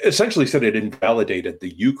essentially said it invalidated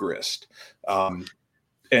the Eucharist, and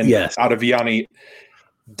yes. Ottaviani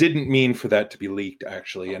didn't mean for that to be leaked,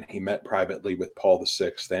 actually, and he met privately with Paul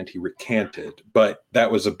VI, and he recanted. But that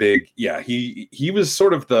was a big, he was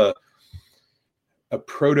sort of a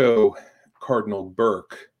proto Cardinal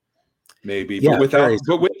Burke, maybe, but with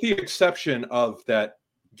the exception of that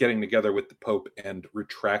getting together with the Pope and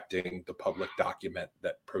retracting the public document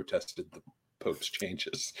that protested the Pope's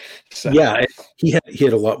changes. So, yeah, he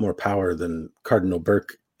had a lot more power than Cardinal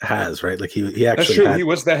Burke has, right? Like he actually. That's true. He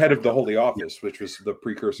was the head of the Holy Office, which was the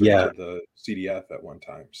precursor to the CDF at one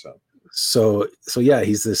time. So yeah,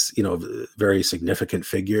 he's this very significant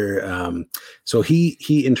figure. So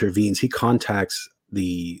he intervenes. He contacts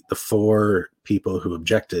the 4 people who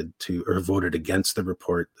objected to or voted against the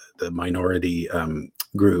report, the minority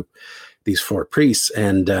group, these 4 priests,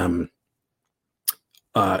 and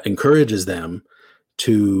encourages them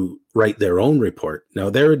to write their own report. Now,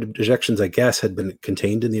 their objections, I guess, had been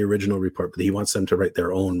contained in the original report, but he wants them to write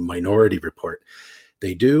their own minority report.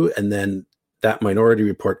 They do, and then that minority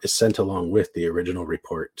report is sent along with the original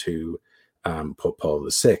report to Pope Paul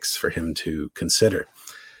VI for him to consider.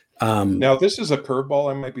 Now, this is a curveball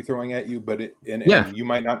I might be throwing at you, but and you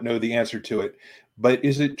might not know the answer to it. But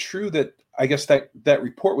is it true that I guess that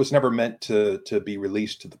report was never meant to be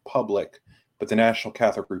released to the public, but the National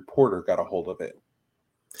Catholic Reporter got a hold of it?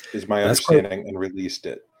 Is my understanding, and released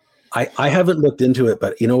it. I haven't looked into it,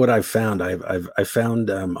 but you know what I've found? I've found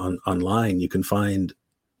online you can find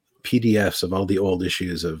PDFs of all the old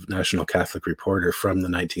issues of National Catholic Reporter from the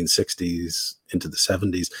 1960s into the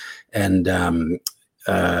 70s, and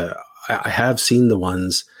I have seen the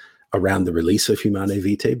ones around the release of Humanae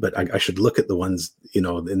Vitae, but I should look at the ones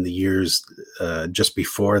in the years just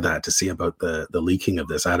before that to see about the leaking of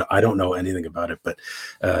this. I don't know anything about it, but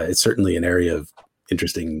it's certainly an area of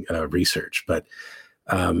interesting research. But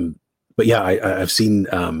yeah, I've seen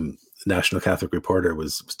National Catholic Reporter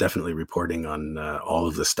was definitely reporting on all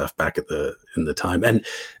of this stuff back in the time. And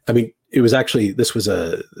I mean, it was actually,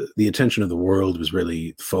 the attention of the world was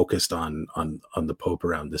really focused on the Pope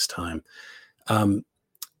around this time.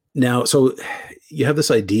 Now, so you have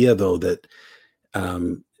this idea though that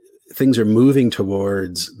things are moving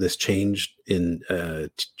towards this change in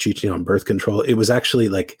teaching on birth control. It was actually,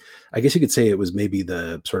 like, I guess you could say it was maybe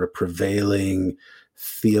the sort of prevailing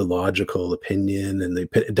theological opinion, and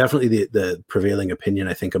definitely the prevailing opinion,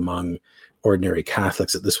 I think, among ordinary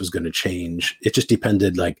Catholics, that this was going to change. It just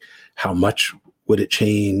depended, like, how much would it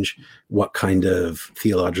change, what kind of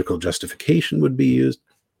theological justification would be used.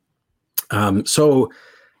 So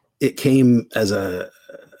it came as an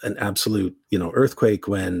absolute, earthquake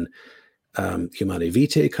when Humanae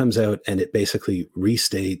Vitae comes out, and it basically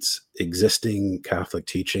restates existing Catholic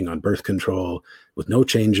teaching on birth control with no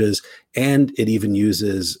changes, and it even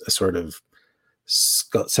uses a sort of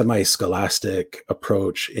semi-scholastic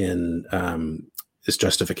approach in this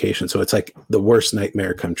justification. So it's like the worst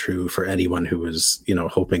nightmare come true for anyone who was,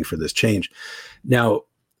 hoping for this change. Now,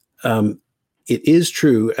 it is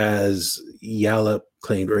true, as Yallop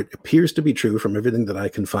claimed, or it appears to be true from everything that I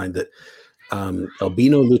can find, that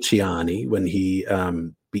Albino Luciani, when he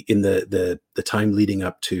in the time leading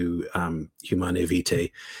up to Humanae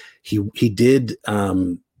Vitae, he did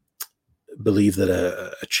believe that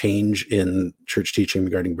a change in church teaching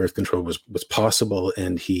regarding birth control was possible,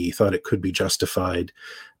 and he thought it could be justified.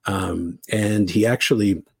 And he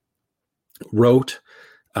actually wrote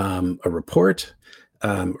a report,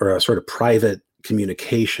 or a sort of private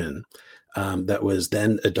communication, that was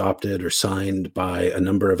then adopted or signed by a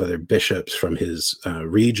number of other bishops from his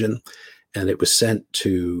region, and it was sent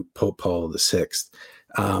to Pope Paul VI.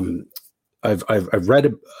 I've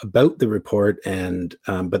read about the report, and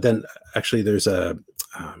but then actually there's a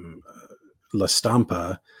La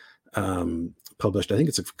Stampa published, I think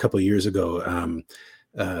it's a couple of years ago,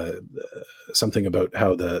 something about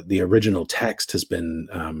how the original text has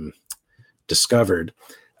been discovered,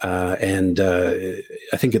 and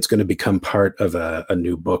I think it's going to become part of a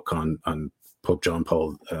new book on Pope John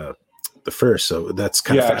Paul the First. So that's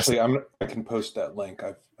kind of actually, I can post that link.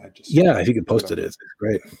 If you can post it, it's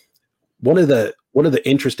great. One of the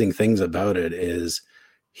interesting things about it is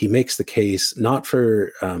he makes the case not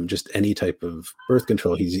for just any type of birth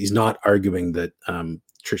control. He's not arguing that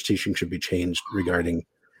church teaching should be changed regarding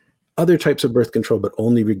other types of birth control, but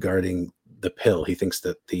only regarding the pill. He thinks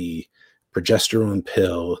that the progesterone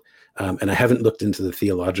pill, and I haven't looked into the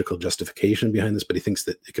theological justification behind this, but he thinks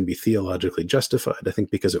that it can be theologically justified, I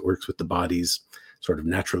think, because it works with the body's sort of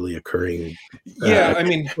naturally occurring.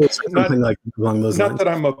 Something like along those lines. Not that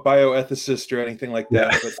I'm a bioethicist or anything like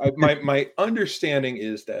that, but my understanding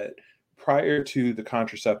is that prior to the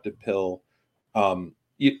contraceptive pill,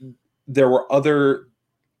 there were other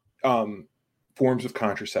forms of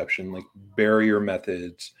contraception, like barrier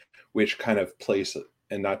methods, which kind of place,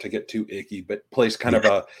 and not to get too icky, but place kind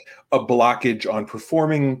of a blockage on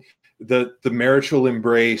performing the marital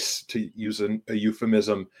embrace, to use a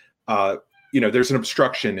euphemism. There's an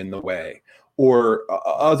obstruction in the way, or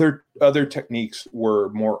other techniques were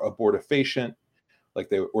more abortifacient, like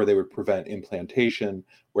they would prevent implantation,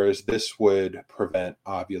 whereas this would prevent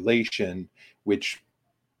ovulation, which,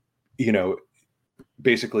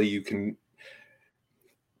 basically you can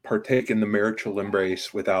partake in the marital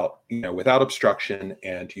embrace without obstruction,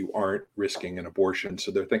 and you aren't risking an abortion. So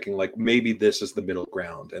they're thinking, like, maybe this is the middle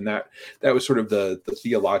ground, and that was sort of the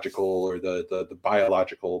theological or the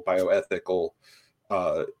biological, bioethical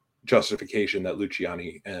justification that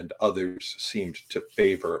Luciani and others seemed to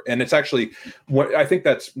favor. And it's actually I think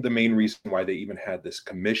that's the main reason why they even had this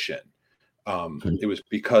commission. It was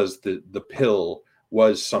because the pill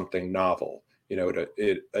was something novel. Even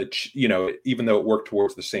though it worked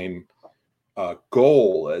towards the same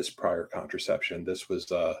goal as prior contraception, this was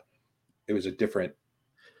it was a different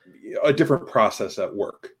process at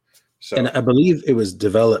work. So, and I believe it was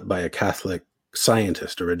developed by a Catholic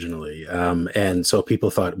scientist originally, and so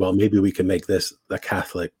people thought, well, maybe we can make this a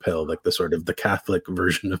Catholic pill, like the sort of the Catholic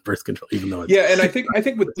version of birth control, even though and I think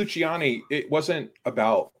with Luciani, it wasn't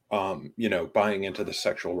about buying into the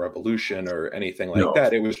sexual revolution or anything like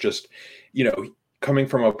that. It was just, coming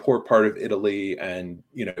from a poor part of Italy and,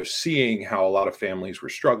 seeing how a lot of families were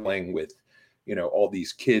struggling with, all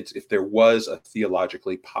these kids. If there was a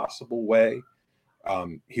theologically possible way,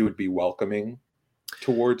 he would be welcoming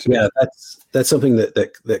towards it. Yeah, that's something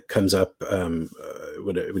that comes up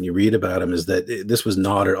when you read about him, is that this was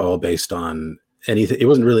not at all based on anything. It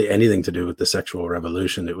wasn't really anything to do with the sexual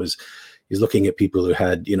revolution. He's looking at people who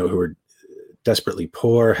had, who were desperately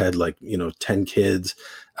poor, had 10 kids,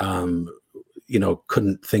 couldn't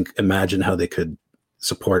imagine how they could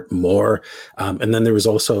support more. And then there was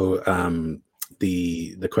also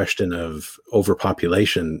the question of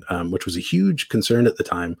overpopulation, which was a huge concern at the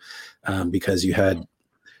time, because you had,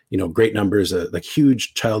 great numbers of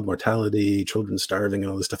huge child mortality, children starving, and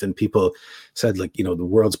all this stuff. And people said, the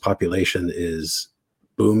world's population is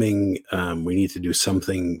booming. We need to do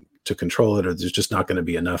something to control it, or there's just not going to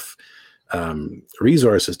be enough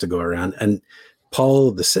resources to go around. And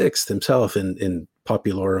Paul VI himself in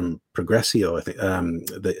Populorum Progressio, I think,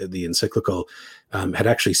 the encyclical, had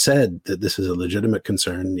actually said that this is a legitimate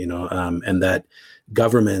concern, and that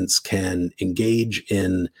governments can engage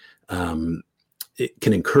in, it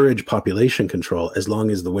can encourage population control as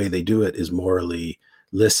long as the way they do it is morally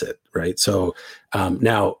licit, right? So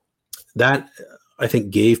now that, I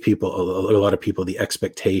think, gave people, a lot of people, the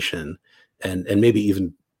expectation, and maybe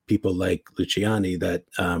even people like Luciani, that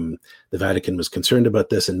the Vatican was concerned about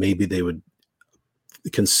this, and maybe they would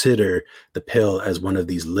consider the pill as one of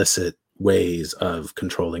these licit ways of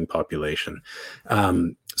controlling population.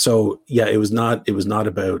 So yeah, it was not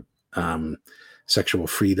about sexual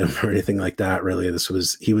freedom or anything like that. Really,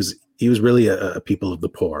 he was really a people of the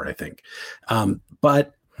poor, I think.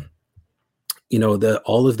 But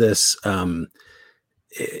all of this,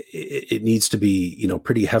 it needs to be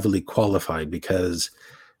pretty heavily qualified, because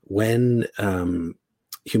when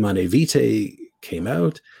Humanae Vitae came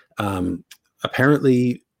out,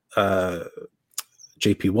 apparently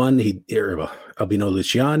JP1, Albino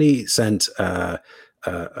Luciani, sent a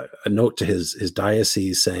note to his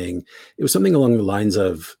diocese saying, it was something along the lines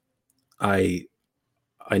of, I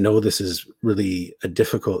know this is really a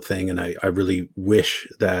difficult thing, and I really wish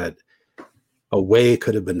that a way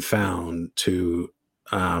could have been found to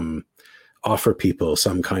offer people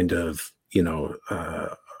some kind of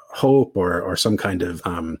hope or some kind of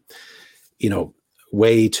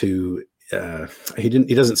way to, he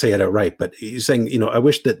doesn't say it outright, but he's saying, I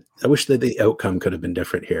wish that the outcome could have been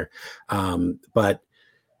different here. But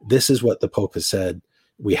this is what the Pope has said,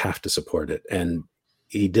 we have to support it. And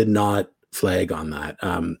he did not flag on that.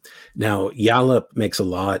 Now Yallop makes a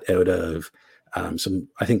lot out of some,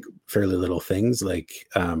 I think, fairly little things, like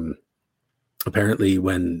apparently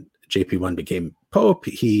when JP1 became Pope,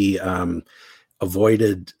 he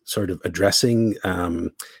avoided sort of addressing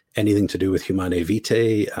anything to do with Humanae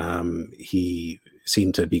Vitae. He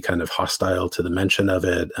seemed to be kind of hostile to the mention of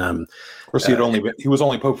it. Of course, he was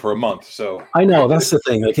only Pope for a month, so I know that's the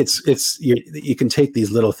thing. Like you can take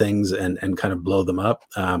these little things and kind of blow them up.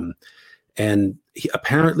 And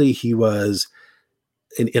apparently he was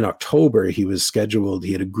in October. He was scheduled.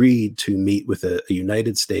 He had agreed to meet with a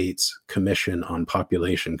United States Commission on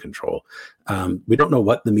Population Control. We don't know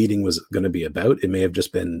what the meeting was going to be about. It may have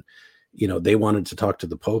just been, they wanted to talk to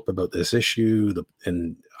the Pope about this issue,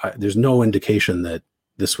 there's no indication that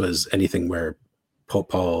this was anything where Pope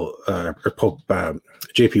Paul or Pope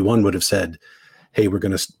JP1 would have said, "Hey, we're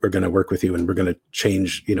gonna work with you, and we're gonna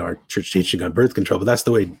change, our church teaching on birth control." But that's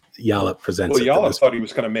the way Yallop presents it. Well, Yallop thought he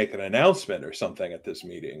was going to make an announcement or something at this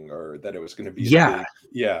meeting, or that it was going to be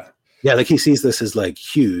like he sees this as like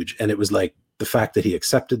huge, and it was like the fact that he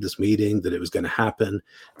accepted this meeting, that it was going to happen,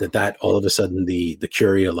 that all of a sudden the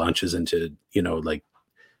Curia launches into,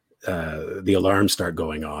 the alarms start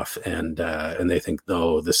going off, and they think,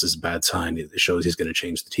 no, this is a bad sign. It shows he's going to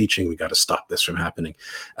change the teaching. We got to stop this from happening.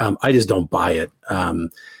 I just don't buy it.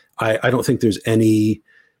 I don't think there's any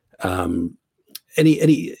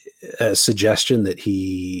suggestion that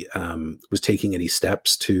he was taking any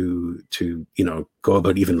steps to go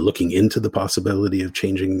about even looking into the possibility of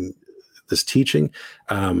changing this teaching.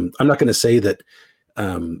 I'm not going to say that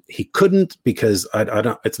he couldn't, because I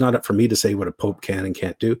don't. It's not up for me to say what a pope can and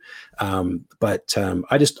can't do. But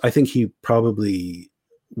I think he probably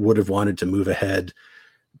would have wanted to move ahead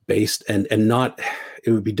based and not.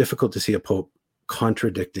 It would be difficult to see a pope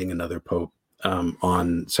contradicting another pope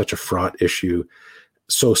on such a fraught issue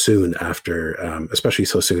so soon after, especially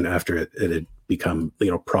so soon after it had become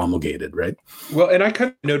promulgated, right? Well, and I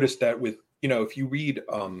kind of noticed that with if you read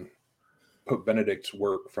Pope Benedict's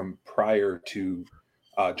work from prior to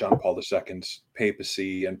John Paul II's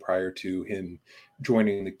papacy and prior to him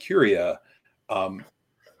joining the Curia,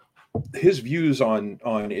 his views on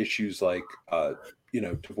issues like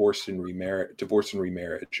divorce and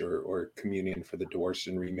remarriage, or communion for the divorced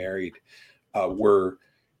and remarried, were,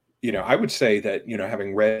 I would say that,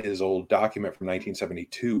 having read his old document from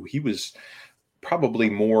 1972, he was probably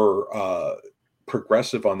more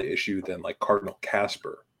progressive on the issue than like Cardinal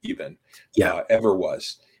Casper even ever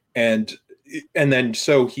was. And then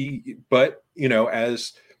so as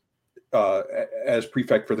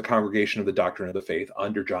prefect for the Congregation of the Doctrine of the Faith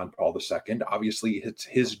under John Paul II, obviously it's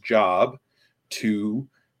his job to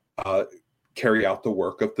carry out the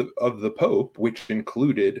work of the Pope, which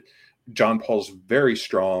included John Paul's very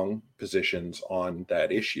strong positions on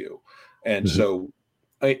that issue, and so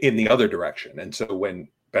in the other direction. And so when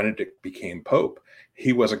Benedict became Pope,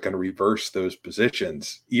 he wasn't going to reverse those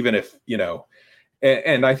positions, even if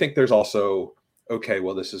and I think there's also, okay,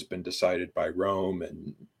 well, this has been decided by Rome,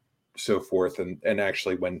 and so forth. And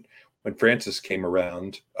actually when Francis came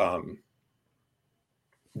around,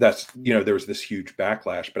 that's, there was this huge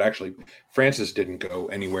backlash, but actually Francis didn't go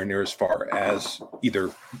anywhere near as far as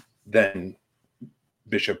either then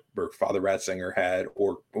Bishop or Father Ratzinger had,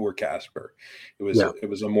 or Casper. It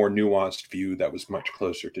was a more nuanced view that was much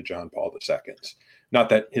closer to John Paul II's. Not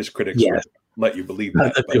that his critics would let you believe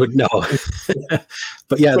that. They would know.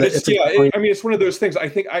 But yeah, but it's one of those things. I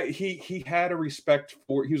think he had a respect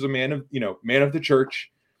for. He was a man of the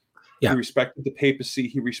church. Yeah. He respected the papacy.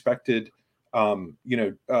 He respected Paul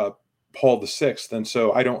VI. And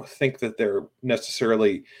so I don't think that they're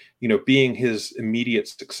necessarily, being his immediate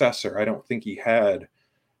successor, I don't think he had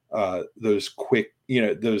those quick,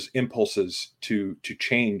 those impulses to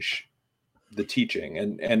change the teaching.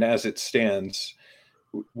 And as it stands,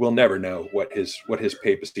 we'll never know what his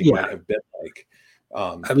papacy might have been like.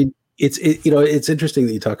 I mean, it's interesting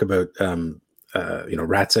that you talk about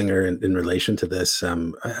Ratzinger in relation to this.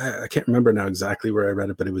 I can't remember now exactly where I read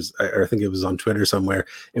it, but I think it was on Twitter somewhere.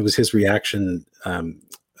 It was his reaction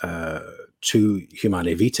to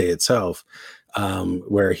Humanae Vitae itself,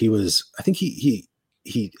 where he was, I think he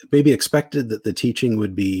maybe expected that the teaching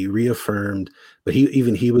would be reaffirmed, but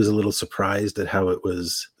he was a little surprised at how it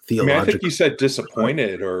was theological. I think you said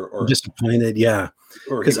disappointed or disappointed, yeah,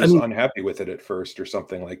 or he was unhappy with it at first or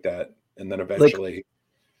something like that, and then eventually,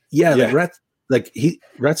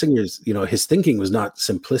 Ratzinger's, his thinking was not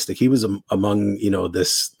simplistic. He was among,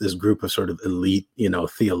 this group of sort of elite,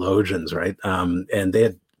 theologians, right? And they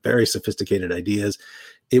had very sophisticated ideas.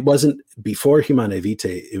 It wasn't before Humanae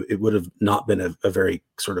Vitae. It would have not been a very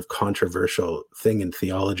sort of controversial thing in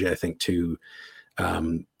theology, I think, to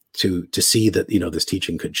see that, this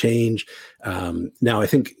teaching could change. Now, I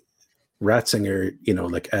think Ratzinger,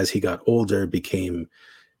 as he got older, became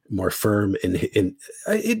more firm in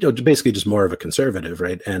basically just more of a conservative,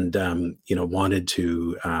 right? And wanted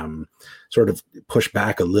to sort of push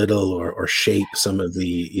back a little or shape some of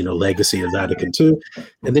the legacy of Vatican II.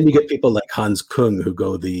 And then you get people like Hans Kung who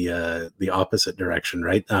go the opposite direction,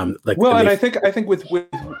 right? I think with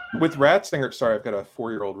Ratzinger, sorry, I've got a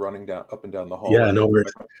 4-year-old running up and down the hall. Yeah, no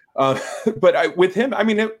worries. But with him, I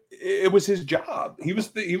mean, it was his job. He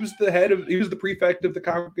was the prefect of the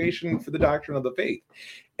Congregation for the Doctrine of the Faith.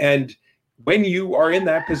 And when you are in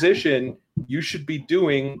that position, you should be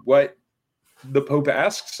doing what the Pope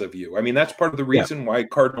asks of you. I mean, that's part of the reason why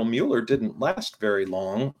Cardinal Mueller didn't last very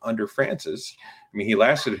long under Francis. I mean, he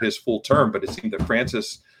lasted his full term, but it seemed that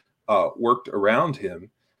Francis worked around him.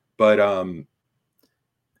 But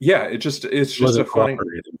it's just a funny.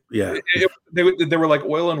 Yeah, they were like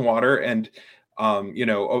oil and water, and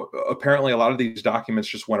apparently a lot of these documents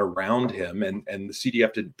just went around him, and the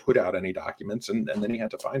CDF didn't put out any documents, and then he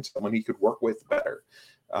had to find someone he could work with better.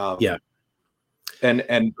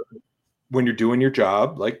 And when you're doing your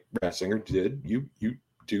job like Ratzinger did, you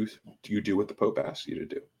do what the Pope asks you to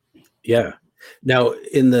do. Yeah. Now,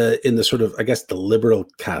 in the sort of, I guess, the liberal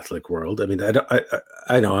Catholic world, I mean,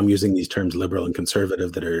 I know I'm using these terms liberal and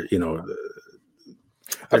conservative that are,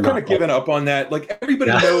 I've kind of given up on that. Like,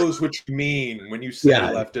 everybody knows what you mean when you say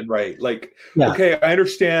left and right. Like, okay, I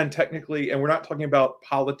understand technically, and we're not talking about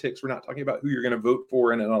politics. We're not talking about who you're going to vote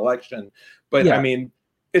for in an election. But I mean,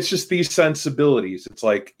 it's just these sensibilities. It's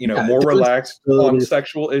like, more relaxed on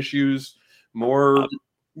sexual issues, more,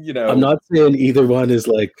 I'm not saying either one is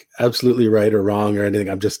like absolutely right or wrong or anything.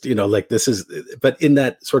 I'm just, this is, but in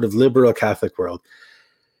that sort of liberal Catholic world,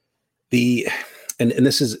 and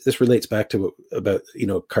this relates back to about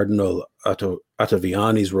Cardinal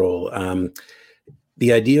Ottaviani's role.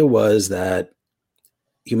 The idea was that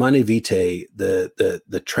Humanae Vitae,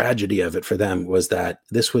 the tragedy of it for them was that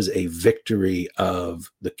this was a victory of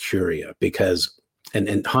the Curia, because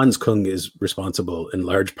and Hans Kung is responsible in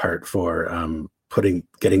large part for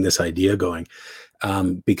getting this idea going,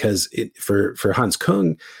 because for Hans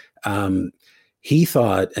Kung, he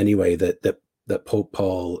thought anyway that Pope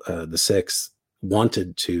Paul VI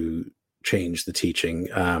wanted to change the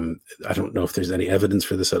teaching. I don't know if there's any evidence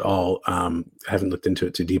for this at all. I haven't looked into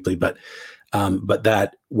it too deeply, but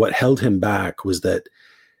that what held him back was that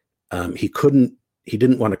he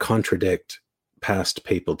didn't want to contradict past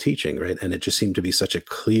papal teaching, right? And it just seemed to be such a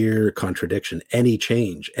clear contradiction. Any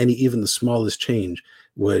change, even the smallest change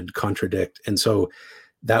would contradict. And so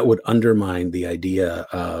that would undermine the idea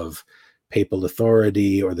of papal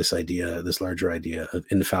authority or this larger idea of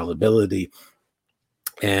infallibility.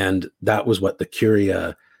 And that was what the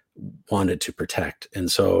Curia wanted to protect.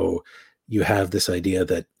 And so you have this idea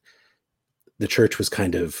that the church was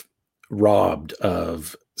kind of robbed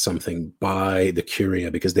of something by the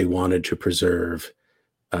Curia because they wanted to preserve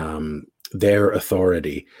their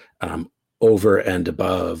authority over and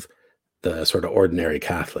above the sort of ordinary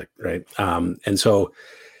Catholic, right? And so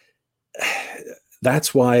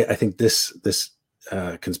that's why I think this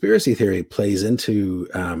conspiracy theory plays into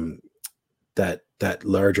that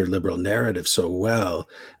larger liberal narrative so well,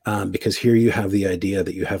 because here you have the idea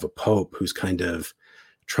that you have a pope who's kind of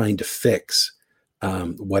trying to fix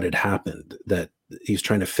what had happened, that he's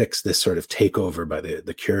trying to fix this sort of takeover by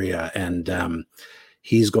the Curia, and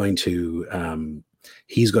he's going to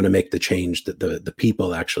make the change that the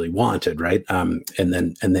people actually wanted, right? And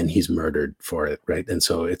then he's murdered for it, right? And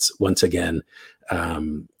so it's once again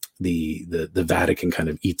the Vatican kind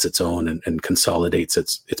of eats its own and consolidates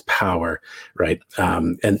its power, right?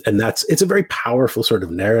 And it's a very powerful sort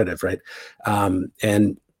of narrative, right?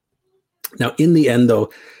 And now in the end,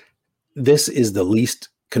 though, this is the least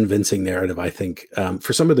convincing narrative, I think,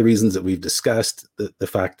 for some of the reasons that we've discussed. The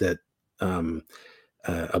fact that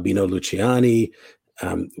Albino Luciani,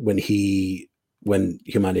 when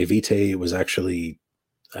Humanae Vitae was actually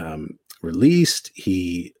released,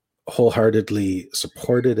 he wholeheartedly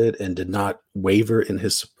supported it and did not waver in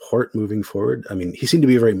his support moving forward. I mean, he seemed to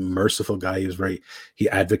be a very merciful guy. He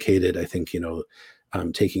advocated, I think,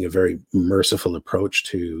 taking a very merciful approach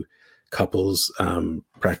to couples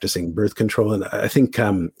practicing birth control, and I think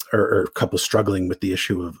or couples struggling with the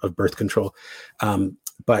issue of birth control.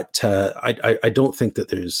 But I don't think that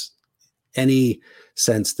there's any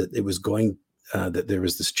sense that it was going that there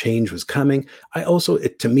was this change was coming.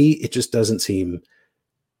 To me, it just doesn't seem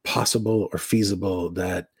possible or feasible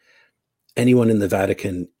that anyone in the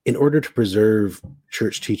Vatican, in order to preserve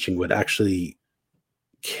church teaching, would actually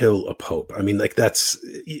kill a pope. I mean, like, that's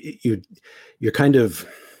you're kind of,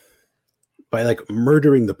 by like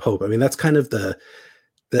murdering the pope. I mean, that's kind of the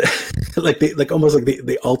almost like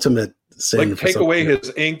the ultimate sin. Like, take away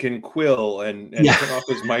his ink and quill and turn off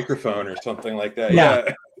his microphone or something like that.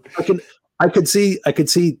 Yeah. I could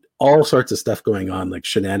see all sorts of stuff going on, like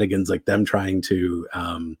shenanigans, like them trying to,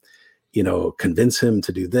 convince him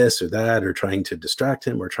to do this or that, or trying to distract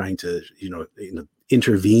him, or trying to,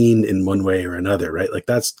 intervene in one way or another, right? Like,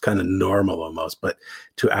 that's kind of normal almost, but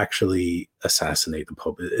to actually assassinate the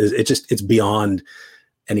Pope, it's beyond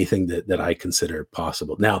anything that I consider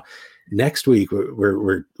possible. Now, next week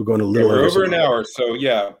we're going a little over an hour, so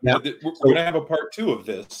we're going to have a part 2 of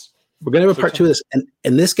this. We're going to have a part 2 of this,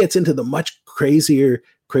 and this gets into the much crazier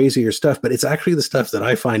stuff, but it's actually the stuff that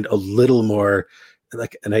I find a little more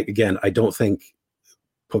like, and I don't think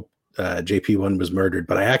Pope JP1 was murdered,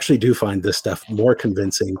 but I actually do find this stuff more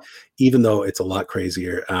convincing, even though it's a lot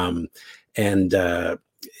crazier.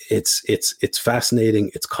 It's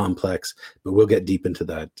fascinating, it's complex, but we'll get deep into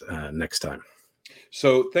that next time.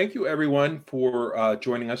 So thank you everyone for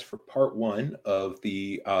joining us for part 1 of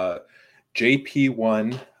the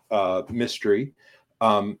JP1 mystery.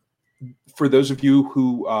 For those of you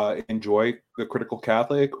who enjoy The Critical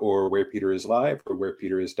Catholic or Where Peter Is Live or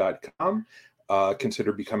wherepeteris.com,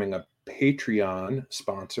 consider becoming a Patreon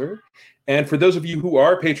sponsor. And for those of you who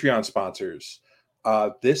are Patreon sponsors,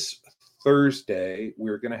 this Thursday,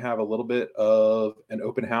 we're going to have a little bit of an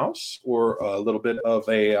open house, or a little bit of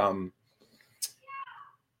a, I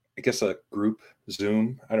guess, a group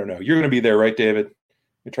Zoom. I don't know. You're going to be there, right, David?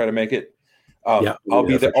 You try to make it. I'll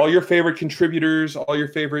be there. All your favorite contributors, all your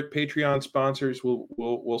favorite Patreon sponsors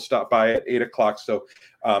will stop by at 8:00. So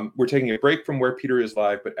we're taking a break from Where Peter Is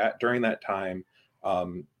Live, but during that time,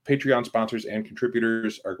 Patreon sponsors and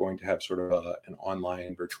contributors are going to have sort of an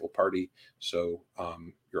online virtual party. So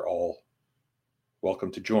you're all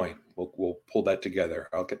welcome to join. We'll pull that together.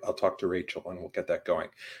 I'll talk to Rachel and we'll get that going.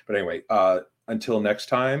 But anyway, until next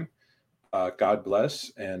time, God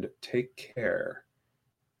bless and take care.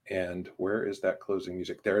 And where is that closing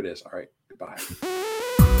music? There it is. All right. Goodbye.